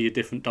like to see a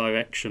different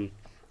direction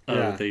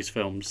with these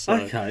films. So.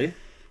 Okay.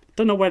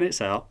 Don't know when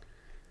it's out.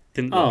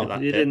 Didn't look at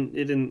that you bit.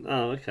 didn't.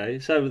 Oh, okay.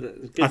 So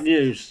good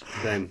news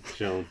then,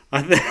 John.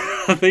 I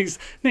think it's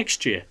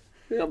next year.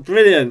 Yeah,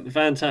 brilliant,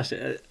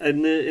 fantastic.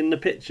 In the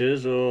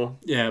pictures or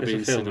it'll be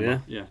in film,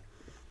 cinema. Yeah.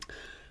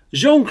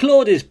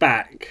 Jean-Claude is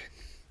back.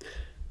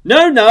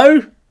 No,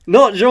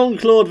 not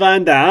Jean-Claude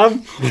Van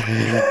Damme.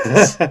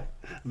 I've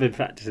been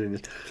practicing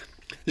this.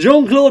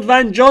 Jean-Claude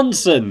Van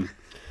Johnson.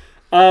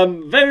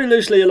 Very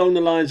loosely along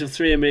the lines of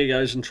Three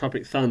Amigos and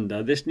Tropic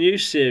Thunder, this new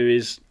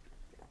series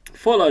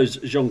follows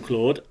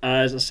Jean-Claude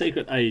as a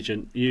secret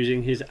agent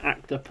using his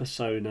actor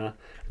persona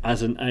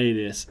as an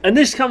alias. And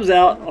this comes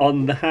out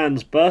on the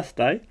Hand's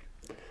birthday.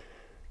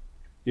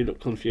 You look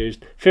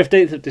confused.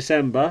 15th of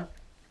December.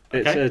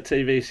 It's Okay. a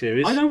TV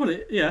series. I know what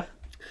it. Yeah.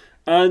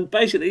 And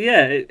basically,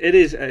 yeah, it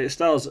is. It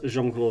stars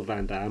Jean-Claude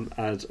Van Damme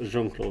as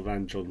Jean-Claude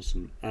Van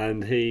Johnson,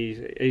 and he's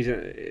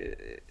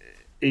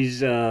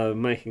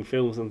making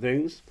films and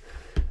things.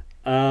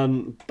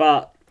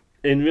 But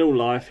in real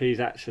life, he's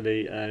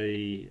actually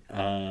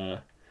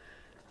a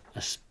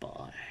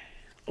spy.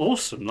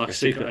 Awesome, like A a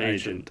secret secret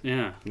agent.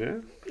 Yeah. Yeah.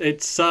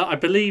 It's I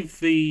believe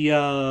the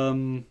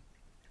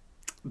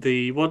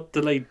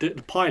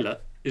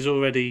pilot is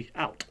already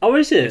out. Oh,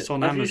 is it? It's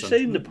on Have Amazon. you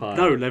seen the pilot?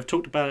 No, they've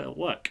talked about it at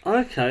work.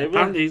 Okay. Well,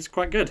 Apparently, it's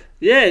quite good.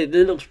 yeah, it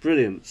looks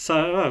brilliant.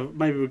 So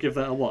maybe we'll give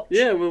that a watch.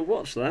 Yeah, we'll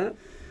watch that.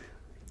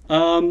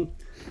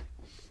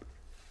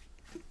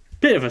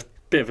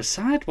 Bit of a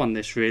sad one.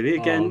 This really,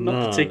 again, Oh, no.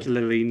 not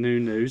particularly new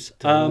news.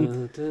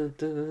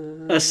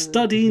 A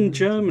study in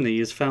Germany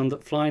has found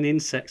that flying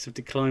insects have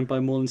declined by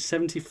more than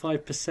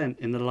 75%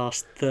 in the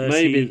last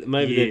 30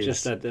 Maybe years. they've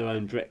just had their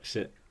own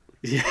Brexit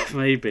Yeah,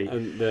 maybe.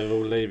 and they're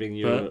all leaving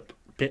Europe.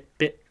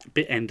 Bit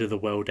end of the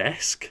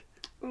world-esque.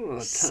 Oh,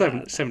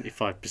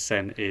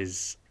 75%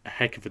 is a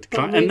heck of a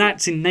decline, I mean- and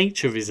that's in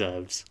nature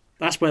reserves.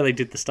 That's where they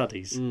did the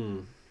studies.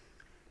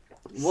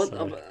 What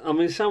So- I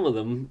mean, some of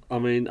them. I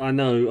mean, I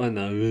know.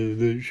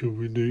 Sure,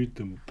 we need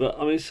them, but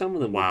I mean, some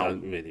of them Wow. we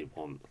don't really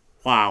want.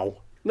 Wow.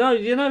 No,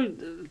 you know,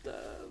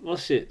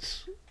 what's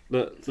it?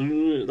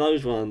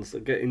 Those ones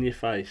that get in your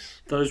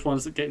face. Those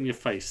ones that get in your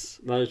face.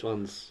 Those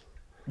ones.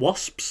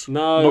 Wasps?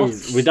 No,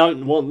 Moths? we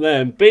don't want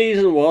them. Bees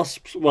and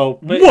wasps. Well,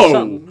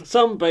 Whoa!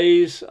 some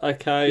bees.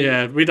 Okay.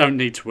 Yeah, we don't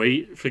need to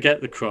eat.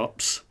 Forget the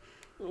crops.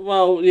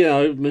 Well, you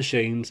know,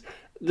 machines.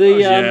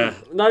 Yeah.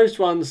 Those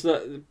ones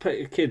that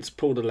kids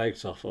pull the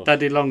legs off of.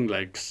 Daddy long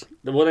legs.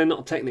 Well, they're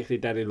not technically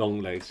daddy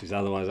long legs, because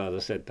otherwise I'd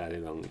have said daddy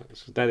long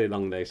legs. Daddy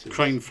long legs.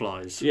 Crane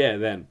flies. Yeah,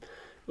 them.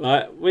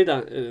 Like, we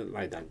don't.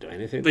 They don't do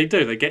anything. They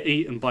do. They get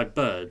eaten by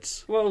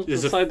birds. Well,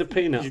 There's just say the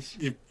peanuts.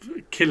 You're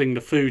killing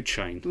the food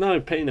chain. No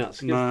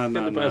peanuts. Give No,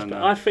 the birds.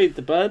 no. I feed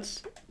the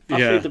birds. I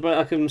Yeah. feed the birds.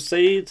 I give them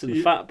seeds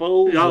and fat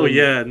balls. Oh and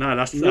yeah, no,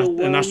 that's and that's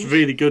mealworms.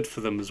 really good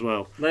for them as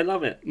well. They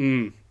love it.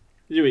 Mm.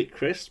 You eat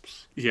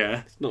crisps.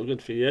 Yeah, It's not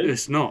good for you.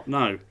 it's not.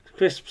 No,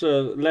 Crisps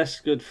are less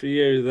good for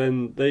you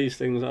than these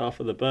things are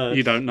for the birds.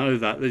 you don't know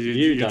that.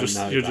 You don't just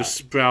know you're that. just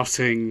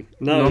sprouting.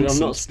 No, nonsense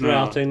I'm not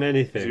sprouting now.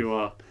 anything. You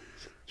are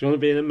Do you want to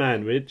be in a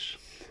manwich?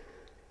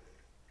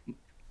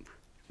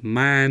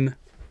 man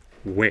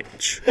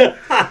witch.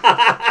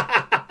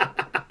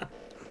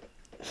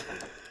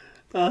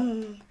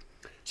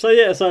 So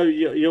yeah, so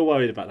you're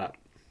worried about that.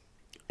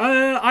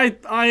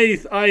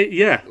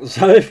 Yeah.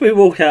 So if we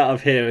walk out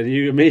of here and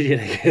you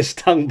immediately get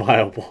stung by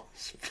a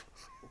wasp,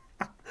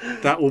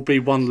 That will be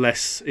one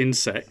less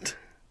insect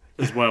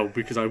as well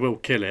because I will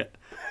kill it.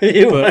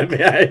 you won't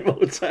be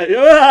able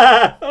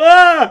to.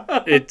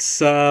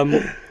 It's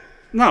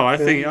no, I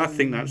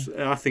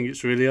think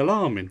it's really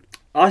alarming.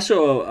 I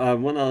saw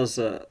when I was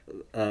at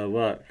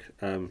work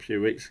a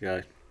few weeks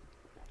ago,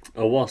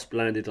 a wasp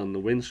landed on the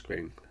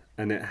windscreen,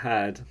 and it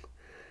had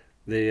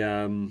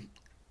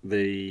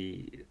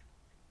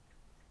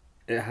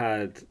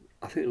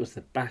I think it was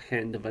the back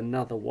end of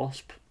another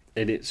wasp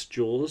in its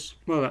jaws,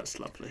 Well, that's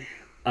lovely.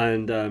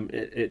 and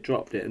it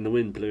dropped it, and the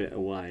wind blew it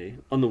away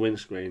on the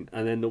windscreen,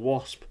 and then the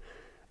wasp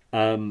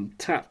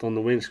tapped on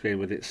the windscreen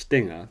with its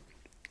stinger,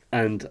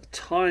 and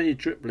tiny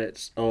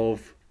driplets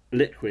of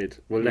liquid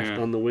were left Yeah.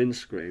 on the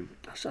windscreen.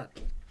 So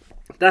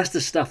that's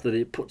the stuff that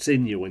it puts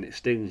in you when it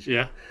stings you.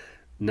 Yeah,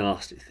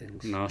 Nasty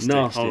things. nasty,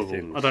 horrible.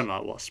 things. I don't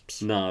like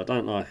wasps, No, I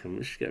don't like them.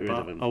 We should get rid of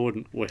but them. I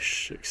wouldn't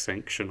wish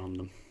extinction on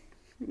them.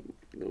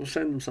 We'll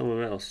send them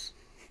somewhere else.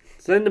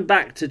 Send them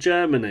back to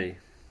Germany.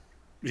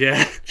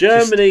 Yeah,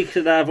 Germany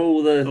could have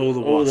all the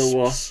wasps.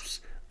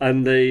 wasps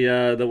and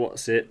the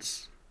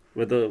what's-its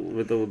with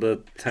all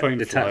the Crane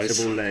detachable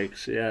flies.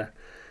 legs. Yeah,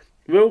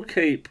 we'll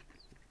keep.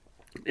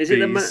 Is it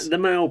Bees. the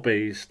male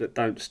bees that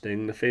don't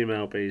sting? The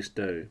female bees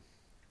do.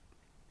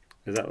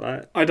 Is that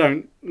right? I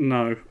don't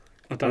know.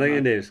 I I don't think know.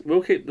 it is.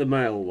 We'll keep the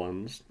male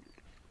ones.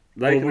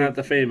 They can have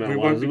the female We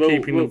ones. won't be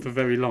keeping them for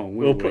very long,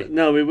 will we?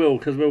 No, we will,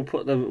 because we'll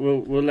put them.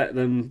 We'll let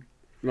them.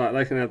 Like,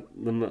 they can have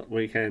them at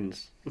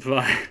weekends.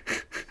 Right.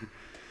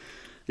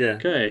 Yeah,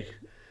 Okay.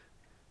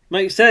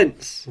 makes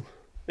sense.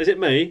 Is it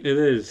me? It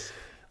is.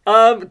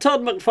 Todd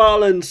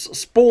McFarlane's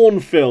Spawn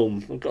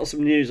film. I've got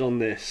some news on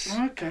this.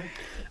 Okay.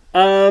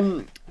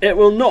 It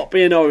will not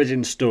be an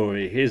origin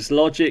story. His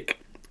logic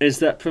is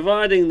that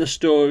providing the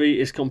story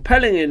is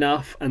compelling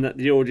enough and that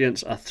the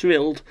audience are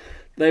thrilled,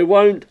 they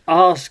won't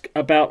ask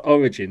about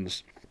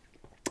origins.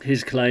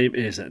 His claim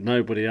is that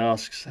nobody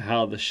asks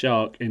how the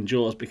shark in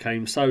Jaws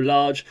became so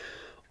large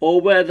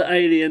or where the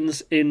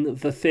aliens in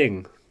The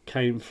Thing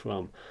came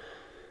from.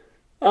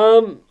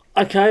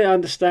 Okay, I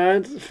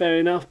understand. Fair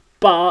enough.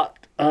 But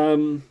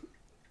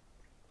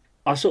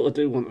I sort of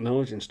do want an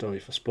origin story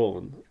for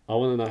Spawn. I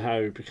want to know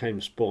how he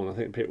became Spawn. I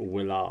think people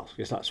will ask.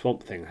 It's like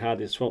Swamp Thing. How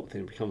did Swamp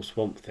Thing become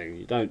Swamp Thing?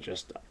 You don't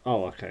just,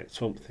 oh, okay, it's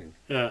Swamp Thing.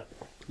 Yeah.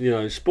 You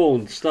know,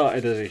 Spawn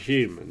started as a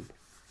human.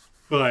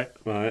 Right.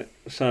 Right.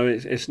 So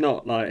it's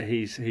not like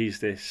he's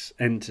this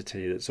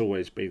entity that's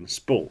always been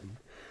Spawn.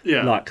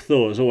 Yeah. Like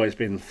Thor has always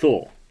been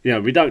Thor. You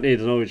know, we don't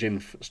need an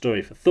origin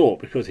story for Thor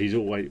because he's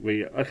always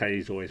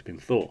been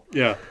Thor.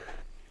 Yeah.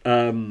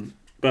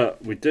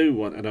 But we do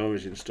want an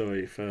origin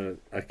story for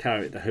a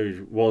character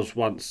who was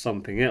once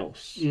something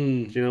else. Do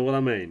you know what I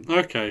mean?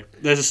 Okay.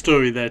 There's a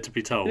story there to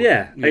be told.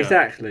 Yeah,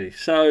 exactly.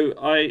 So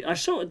I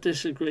sort of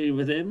disagree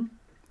with him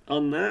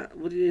on that.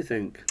 What do you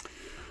think?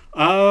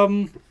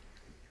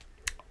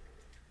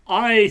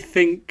 I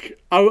think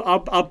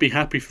I'd be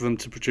happy for them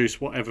to produce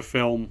whatever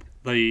film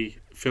they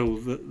feel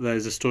that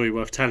there's a story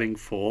worth telling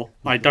for.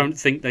 I don't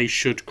think they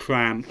should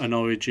cram an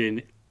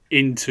origin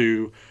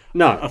into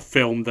a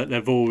film that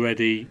they've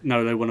already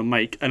know they want to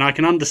make. And I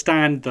can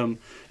understand them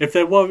if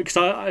they're worried,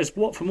 because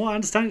from what I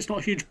understand, it's not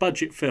a huge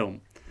budget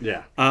film.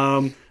 Yeah.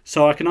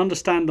 So I can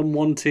understand them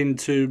wanting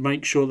to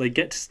make sure they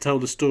get to tell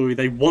the story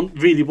they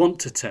really want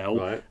to tell,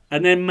 right.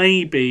 And then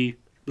maybe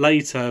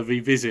later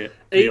revisit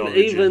the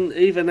origin.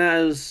 Even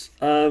as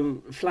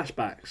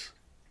flashbacks.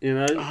 You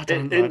know,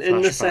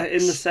 in the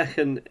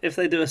second, if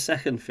they do a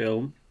second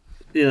film,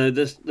 you know,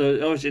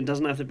 the origin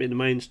doesn't have to be the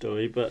main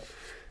story, but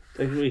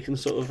we can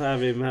sort of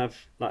have him have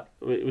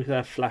we could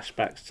have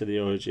flashbacks to the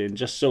origin,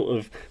 just sort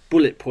of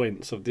bullet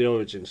points of the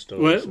origin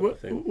story.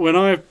 When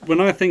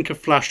I think of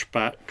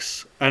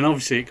flashbacks, and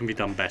obviously it can be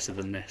done better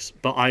than this,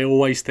 but I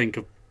always think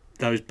of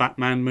those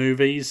Batman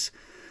movies,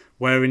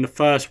 where in the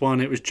first one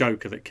it was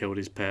Joker that killed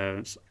his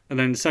parents. And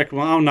then the second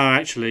one, oh no,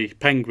 actually,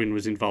 Penguin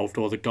was involved,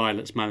 or the guy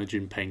that's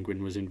managing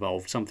Penguin was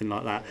involved, something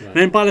like that. Right. And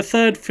then by the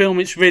third film,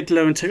 it's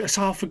Riddler and Two.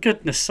 Oh, for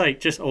goodness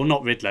sake, or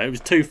not Riddler, it was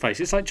Two-Face.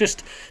 It's like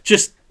just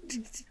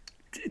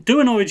do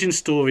an origin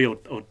story, or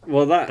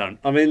don't.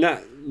 I mean,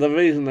 the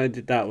reason they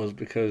did that was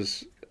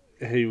because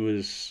he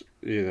was,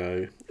 you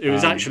know, it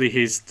was actually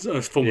his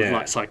form of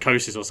like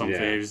psychosis or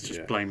something. He was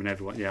just blaming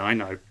everyone. Yeah, I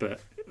know, but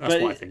that's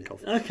what I think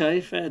of.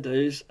 Okay, fair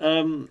dues.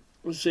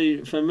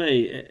 See, for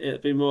me,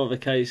 it'd be more of a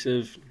case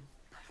of.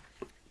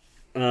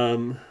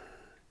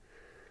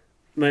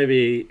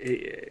 Maybe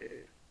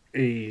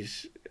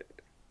he's.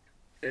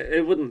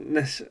 It wouldn't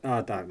necessarily.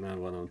 I don't know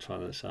what I'm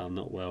trying to say. I'm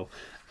not well.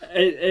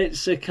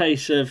 It's a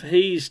case of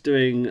he's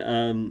doing,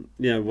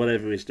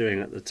 whatever he's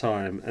doing at the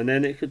time, and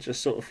then it could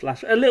just sort of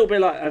flash a little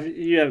bit like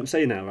you haven't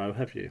seen Arrow,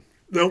 have you?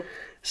 No.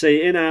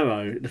 See, in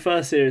Arrow, the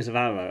first series of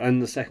Arrow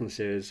and the second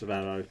series of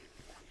Arrow,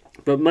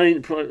 but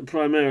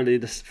primarily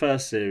the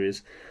first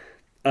series,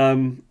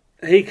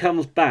 he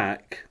comes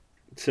back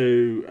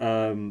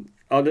to.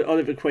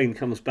 Oliver Queen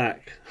comes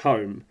back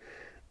home,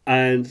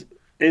 and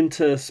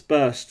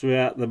interspersed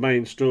throughout the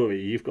main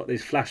story, you've got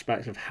these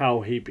flashbacks of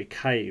how he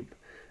became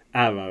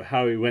Arrow,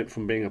 how he went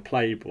from being a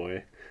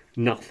playboy,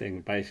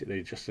 nothing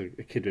basically, just a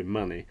kid with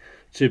money,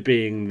 to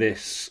being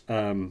this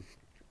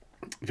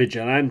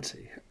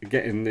vigilante,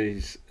 getting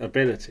these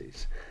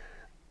abilities.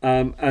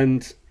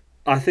 And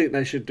I think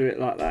they should do it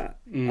like that.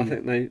 I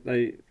think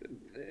they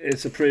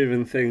it's a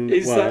proven thing.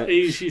 Is that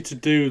easier to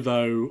do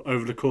though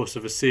over the course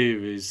of a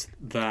series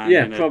than?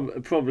 Yeah,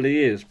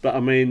 probably is. But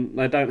I mean,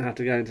 they don't have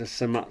to go into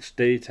so much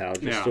detail.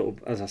 Just sort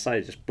of, as I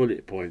say, just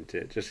bullet point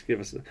it. Just give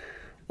us,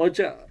 or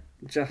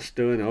just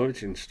do an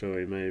origin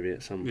story maybe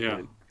at some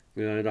point.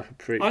 You know, like a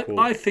prequel.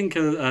 I think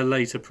a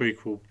later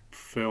prequel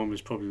film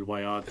is probably the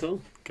way I'd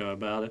go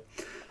about it.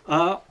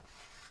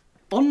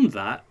 On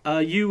that,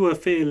 you were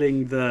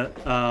feeling that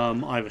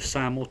either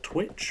Sam or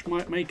Twitch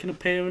might make an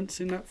appearance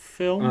in that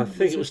film. I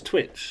think it was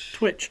Twitch.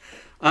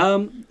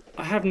 I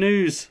have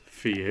news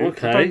for you.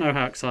 Okay. I don't know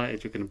how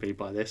excited you're going to be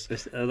by this.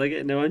 Are they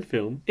getting their own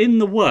film? In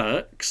the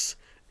works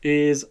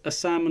is a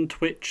Sam and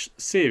Twitch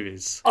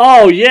series.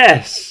 Oh,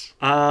 yes!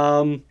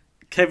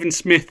 Kevin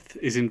Smith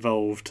is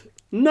involved.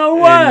 No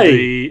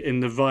way!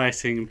 In the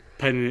writing,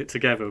 penning it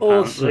together,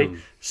 apparently.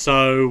 Awesome.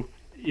 So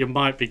you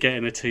might be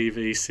getting a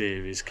TV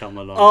series come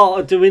along.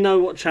 Oh, do we know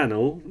what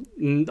channel?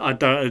 I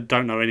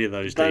don't know any of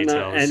those details.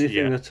 Don't know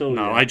anything at all.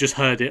 No, yet. I just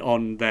heard it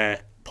on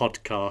their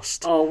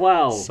podcast. Oh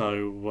wow!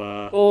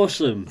 So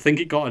awesome. I think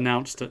it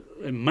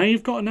may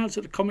have got announced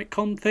at the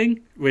Comic-Con thing,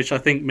 which I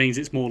think means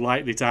it's more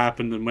likely to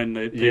happen than when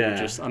the people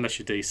just, unless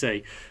you're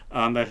DC.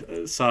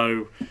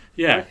 So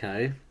yeah.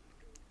 Okay.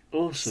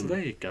 Awesome. So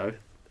there you go.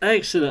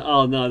 Excellent.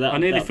 Oh no, I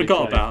nearly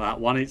forgot about that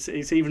one. It's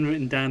even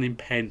written down in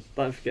pen.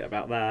 Don't forget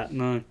about that.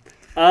 No.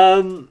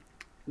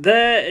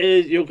 There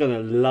is. You're gonna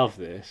love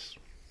this.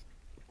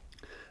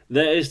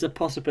 There is the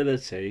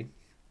possibility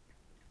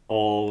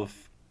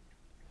of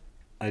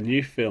a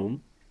new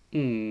film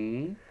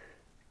in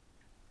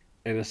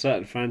a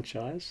certain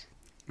franchise.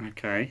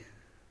 Okay.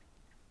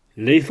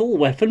 Lethal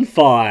Weapon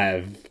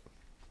 5.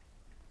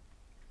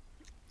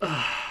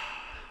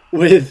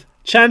 With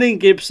Channing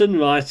Gibson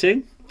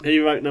writing. He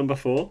wrote number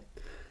 4.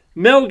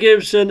 Mel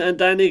Gibson and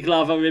Danny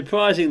Glover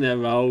reprising their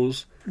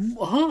roles.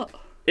 What?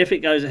 If it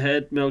goes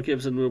ahead, Mel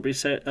Gibson will be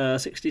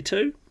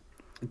 62.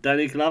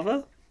 Danny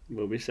Glover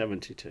will be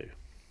 72.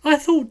 I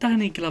thought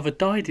Danny Glover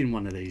died in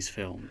one of these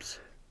films.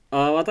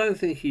 I don't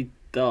think he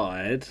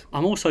died.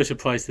 I'm also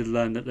surprised to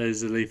learn that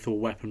there's a Lethal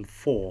Weapon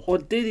 4. Or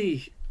did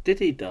he? Did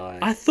he die?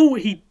 I thought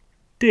he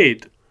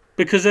did.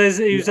 Because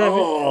he was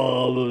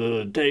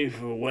days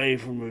away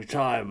from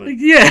retirement.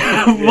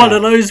 Yeah, one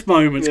of those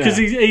moments. Because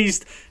Yeah.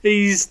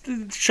 he's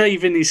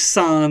shaving his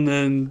son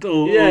and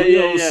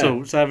all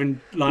sorts,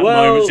 having like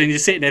Well- moments, and you're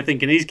sitting there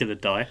thinking he's going to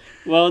die.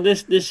 Well,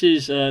 this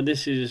is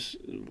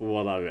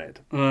what I read.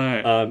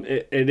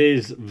 Right. It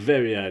is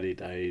very early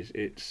days.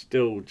 It's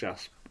still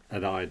just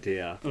an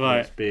idea. Right.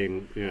 It's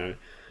being,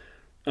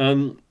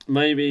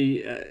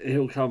 maybe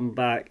he'll come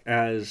back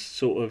as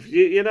sort of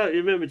you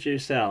remember Due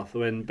South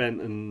when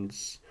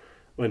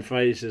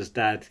Fraser's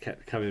dad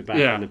kept coming back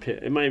in the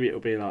pit. Maybe it'll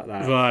be like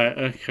that. Right.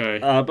 Okay.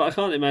 But I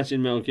can't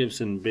imagine Mel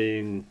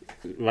Gibson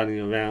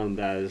running around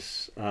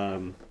as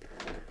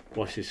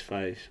what's his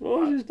face?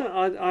 What was his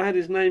name? I had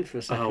his name for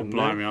a second. Oh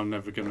blimey! I'm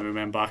never going to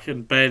remember. I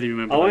can barely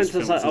remember. I went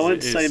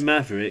to say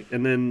Maverick,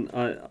 and then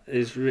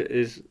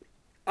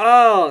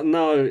oh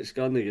no, it's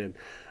gone again.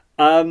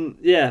 But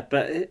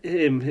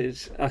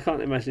I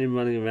can't imagine him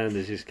running around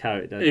as his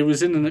character. It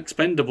was in an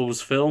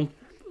Expendables film,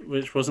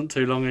 which wasn't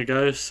too long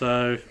ago.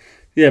 So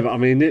yeah, but I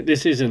mean,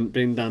 this isn't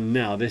been done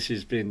now. This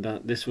has been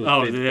done.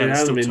 It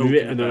hasn't been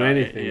written or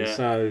anything. Yeah.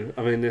 So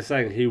I mean, they're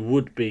saying he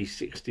would be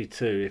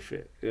 62 if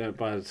it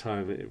by the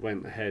time it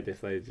went ahead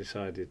if they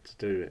decided to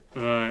do it.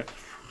 Right.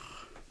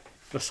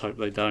 Let's hope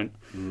they don't.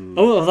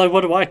 Although,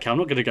 what do I care? I'm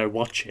not going to go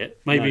watch it.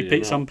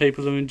 Maybe some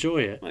people will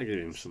enjoy it. Might give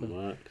him some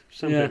work.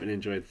 Some people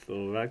enjoyed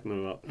Thor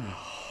Ragnarok.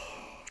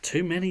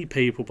 Too many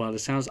people by the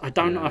sounds. I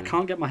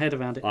can't get my head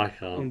around it. I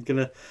can't. I'm going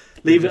to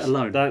leave it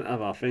alone. Don't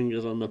have our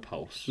fingers on the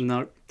pulse.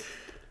 No.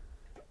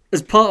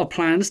 As part of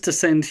plans to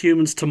send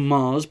humans to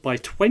Mars by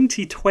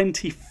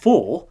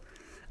 2024,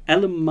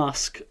 Elon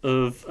Musk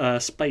of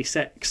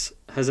SpaceX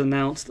has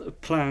announced a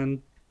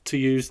plan to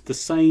use the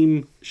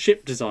same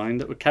ship design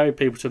that would carry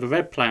people to the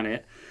Red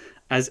Planet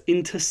as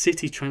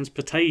intercity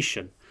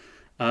transportation,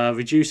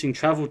 reducing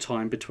travel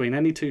time between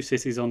any two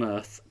cities on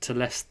Earth to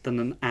less than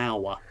an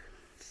hour.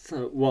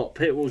 So what?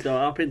 People will go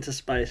up into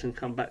space and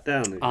come back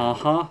down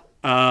again?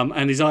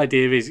 And his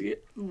idea is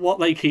what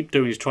they keep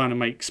doing is trying to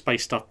make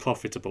space stuff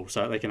profitable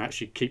so that they can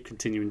actually keep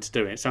continuing to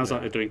do it. It sounds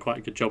like they're doing quite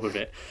a good job of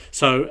it.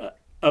 So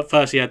at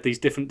first he had these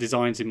different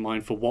designs in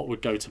mind for what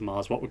would go to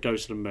Mars, what would go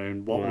to the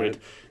moon, what would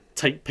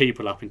take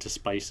people up into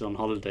space on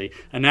holiday.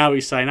 And now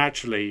he's saying,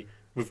 actually,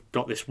 we've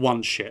got this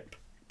one ship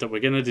that we're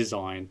going to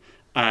design.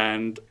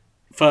 And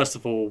first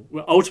of all,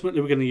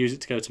 ultimately we're going to use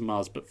it to go to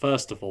Mars. But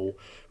first of all,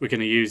 we're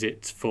going to use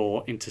it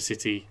for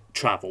intercity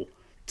travel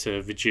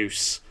to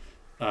reduce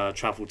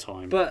travel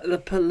time. But the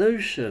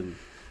pollution.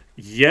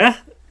 Yeah.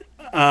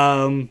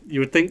 You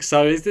would think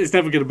so. It's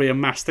never going to be a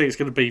mass thing. It's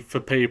going to be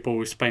for people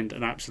who spend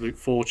an absolute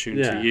fortune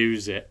to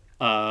use it.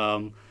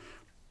 But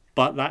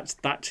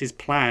that's his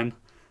plan.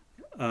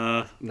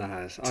 I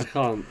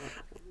can't.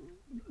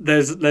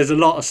 There's a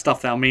lot of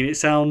stuff there. I mean, it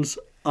sounds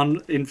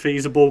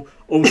infeasible.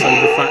 Also,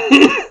 the fact,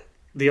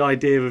 the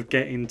idea of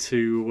getting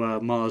to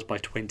Mars by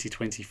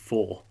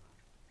 2024,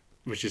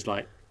 which is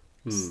like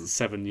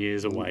 7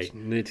 years away.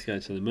 Need to go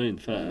to the moon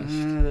first.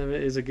 There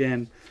it is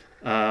again.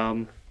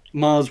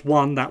 Mars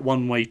One, that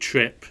one-way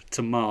trip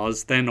to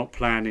Mars, they're not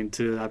planning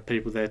to have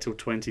people there till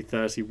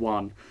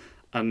 2031.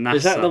 And NASA,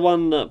 is that the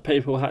one that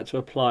people had to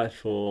apply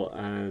for,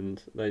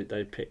 and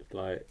they picked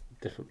like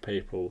different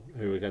people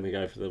who were going to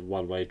go for the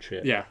one-way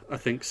trip? Yeah, I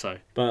think so.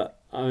 But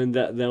I mean,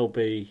 that they'll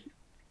be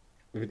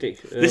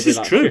ridiculous. This is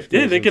true.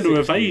 Yeah, they're going to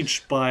have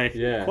aged by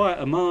quite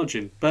a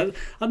margin. But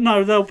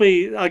no, they'll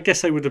be. I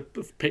guess they would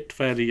have picked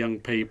fairly young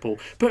people.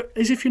 But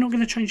as if you're not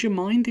going to change your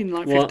mind in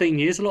like 15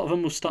 years, a lot of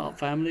them will start up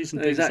families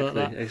and things like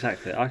that.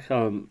 Exactly. I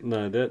can't.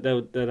 No,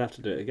 they'll have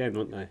to do it again,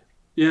 won't they?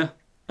 Yeah.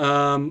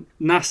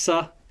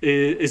 NASA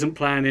isn't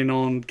planning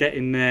on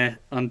getting there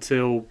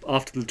until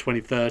after the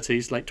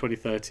 2030s, late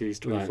 2030s,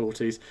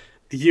 2040s. Right.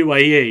 The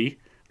UAE,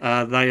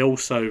 they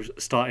also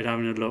started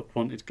having a look,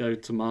 wanted to go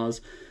to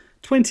Mars.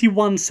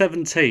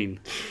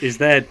 2117 is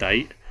their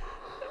date,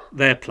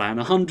 their plan,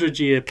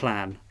 100-year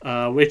plan,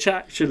 which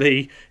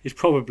actually is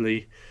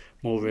probably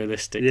more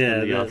realistic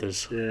than the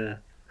others. Yeah.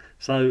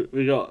 So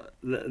we got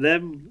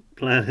them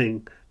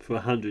planning for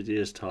 100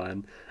 years'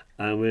 time,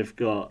 and we've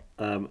got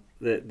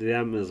the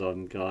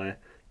Amazon guy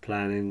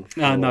planning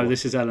for... No,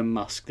 this is Elon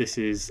Musk. This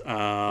is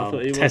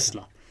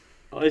Tesla.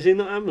 Oh, is he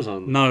not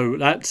Amazon? No,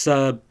 that's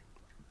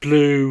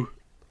Blue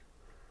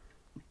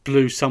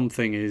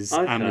something is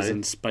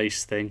Amazon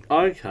space thing.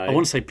 Okay. I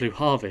want to say Blue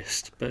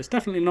Harvest, but it's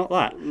definitely not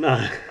that.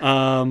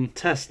 No.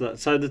 Tesla.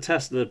 So the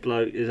Tesla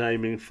bloke is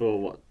aiming for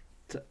what?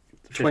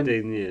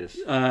 15 years?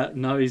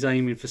 No, he's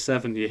aiming for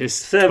 7 years.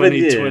 7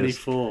 years?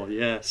 2024,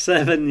 yeah.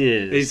 7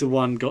 years. He's the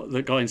one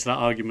that got into that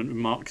argument with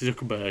Mark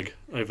Zuckerberg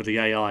over the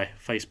AI,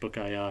 Facebook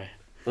AI.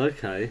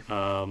 Okay.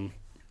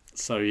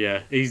 So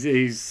yeah,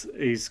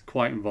 he's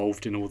quite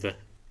involved in all the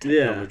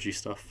technology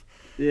stuff.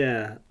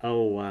 Yeah.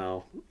 Oh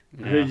wow.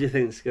 Yeah. Who do you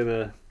think's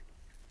gonna?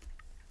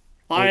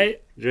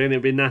 Do you think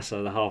it'd be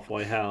NASA, the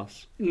halfway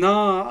house?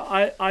 No,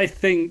 I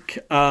think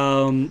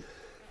I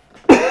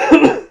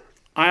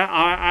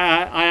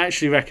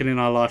actually reckon in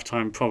our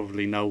lifetime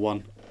probably no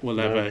one will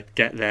ever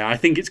get there. I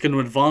think it's going to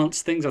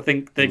advance things. I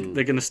think they're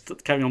going to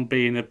carry on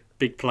being a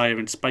big player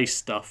in space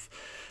stuff,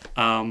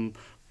 but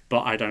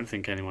I don't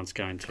think anyone's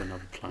going to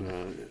another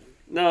planet.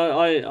 No,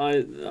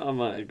 I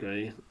might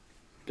agree.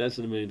 Go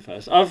to the moon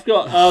first. I've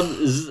got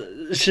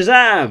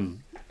Shazam.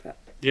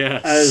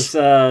 Yes.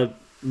 Has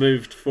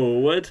moved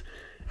forward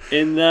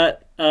in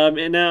that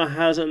it now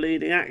has a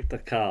leading actor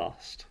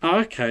cast. Oh,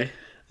 okay.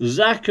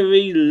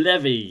 Zachary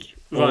Levi,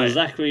 or Right.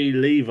 Zachary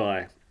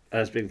Levi,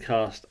 has been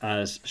cast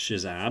as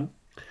Shazam.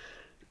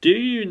 Do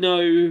you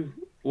know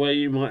where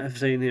you might have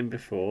seen him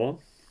before?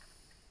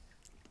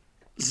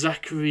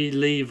 Zachary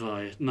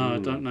Levi. No, I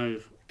don't know.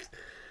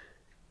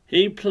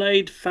 He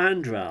played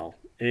Fandral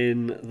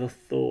in the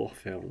Thor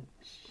films.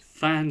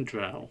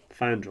 Fandral.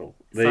 Fandral.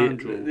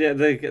 Fandral.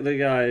 The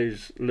guy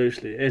who's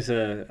loosely is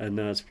a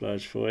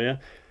Nerdsplurge for you.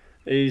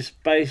 He's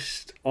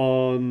based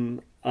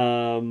on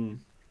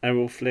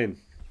Errol Flynn.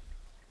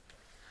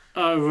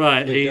 Oh,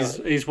 right. The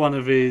He's one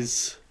of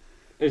his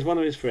He's one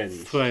of his friends.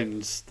 He's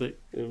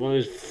one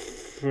of his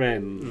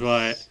friends.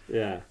 Right.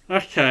 Yeah.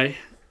 Okay.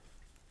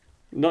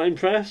 Not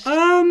impressed?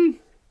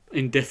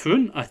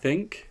 Indifferent, I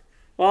think.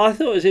 Well, I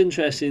thought it was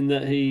interesting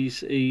that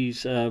he's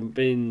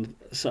been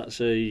such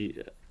a,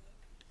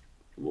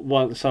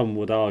 some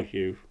would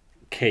argue,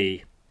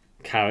 key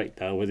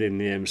character within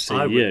the MCU.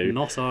 I would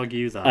not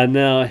argue that. And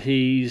now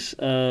he's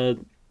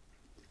going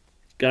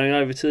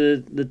over to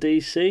the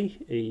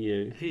DC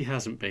EU. He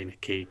hasn't been a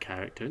key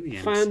character in the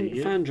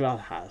MCU. Fandral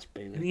has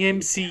been. In the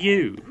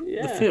MCU?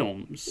 Yeah. The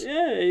films?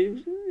 Yeah,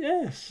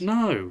 yes.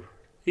 No.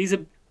 He's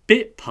a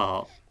bit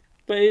part.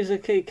 But he's a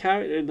key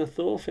character in the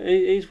Thor film.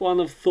 He's one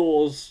of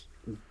Thor's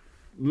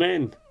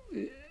men.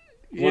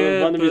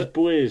 One of his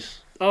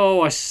boys.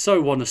 Oh, I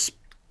so want to...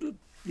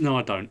 No,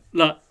 I don't.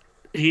 Look,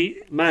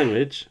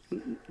 Marriage?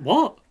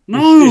 What?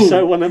 No! You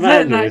so want a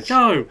Let marriage? that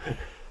go.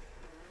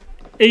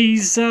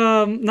 He's...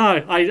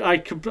 No,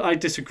 I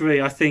disagree.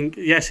 I think,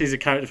 yes, he's a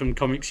character from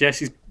comics. Yes,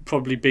 he's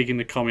probably big in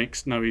the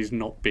comics. No, he's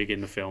not big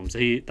in the films.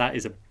 That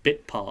is a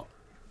bit part.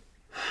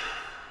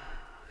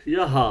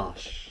 You're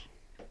harsh.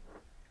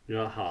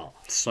 You're harsh.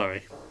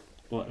 Sorry.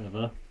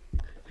 Whatever.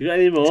 You got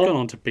any more? Let's go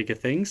on to bigger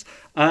things.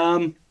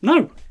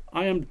 No,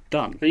 I am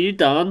done. Are you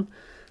done?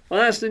 Well,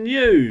 that's the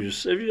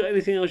news. Have you got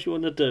anything else you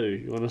want to do?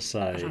 You want to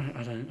say?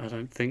 I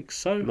don't think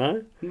so.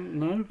 No?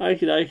 No.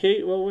 Okie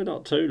dokie. Well, we're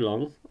not too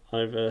long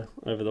over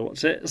the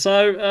what's it.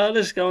 So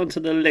let's go on to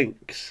the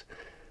links.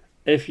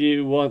 If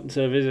you want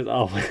to visit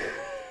our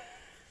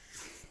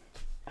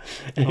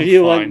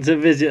want to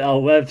visit our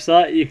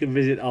website, you can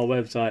visit our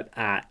website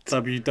at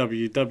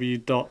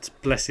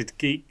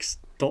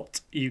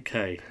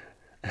www.blessedgeeks.uk.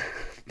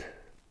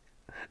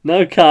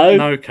 No co.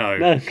 No co.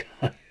 No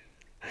co.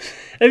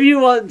 If you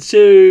want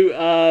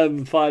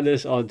to find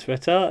us on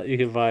Twitter, you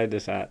can find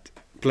us at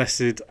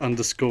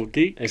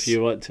Blessed_Geeks. If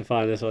you want to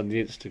find us on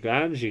the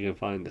Instagrams, you can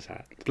find us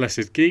at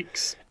Blessed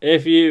Geeks.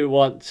 If you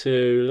want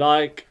to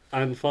like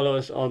and follow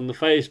us on the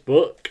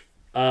Facebook,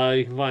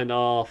 you can find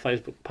our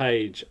Facebook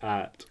page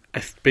at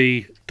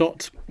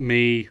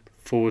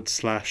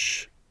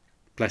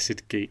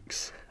fb.me/Blessed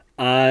Geeks.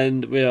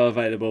 And we are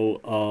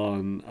available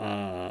on,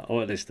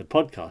 or at least the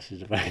podcast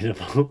is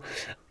available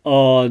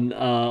on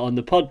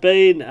the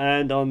Podbean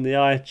and on the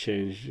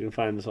iTunes. You can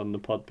find us on the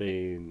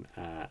Podbean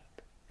at...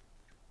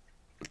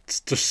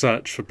 Just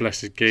search for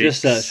Blessed Geeks.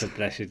 Just search for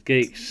Blessed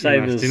Geeks.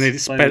 Same as, do you need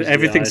same as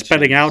everything the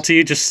spelling iTunes. out to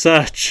you? Just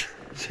search.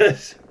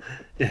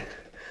 Yeah.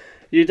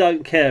 You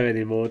don't care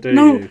anymore, do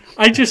No, you?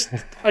 I just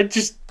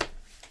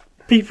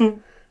people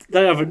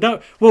they haven't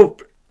know. Well,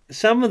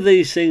 Some of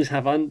these things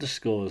have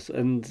underscores,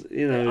 and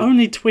you know.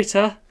 only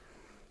Twitter.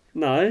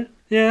 No,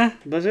 Yeah,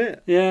 does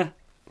it? yeah,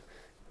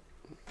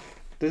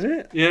 Does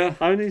it? yeah,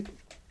 Only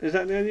is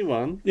that the only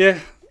one? yeah.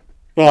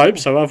 Well, I hope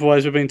so.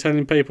 Otherwise, we've been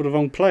telling people the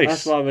wrong place.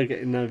 That's why we're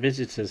getting no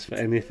visitors for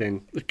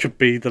anything. It could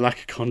be the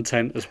lack of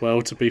content as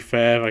well. To be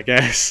fair, I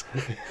guess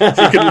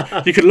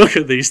you can look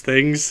at these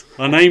things.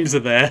 Our names are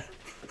there.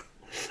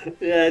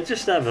 Yeah,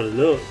 just have a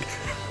look.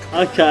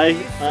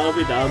 Okay, I'll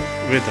be done.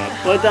 We're done.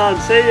 We're done.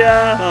 See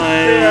ya.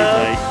 Bye. See ya.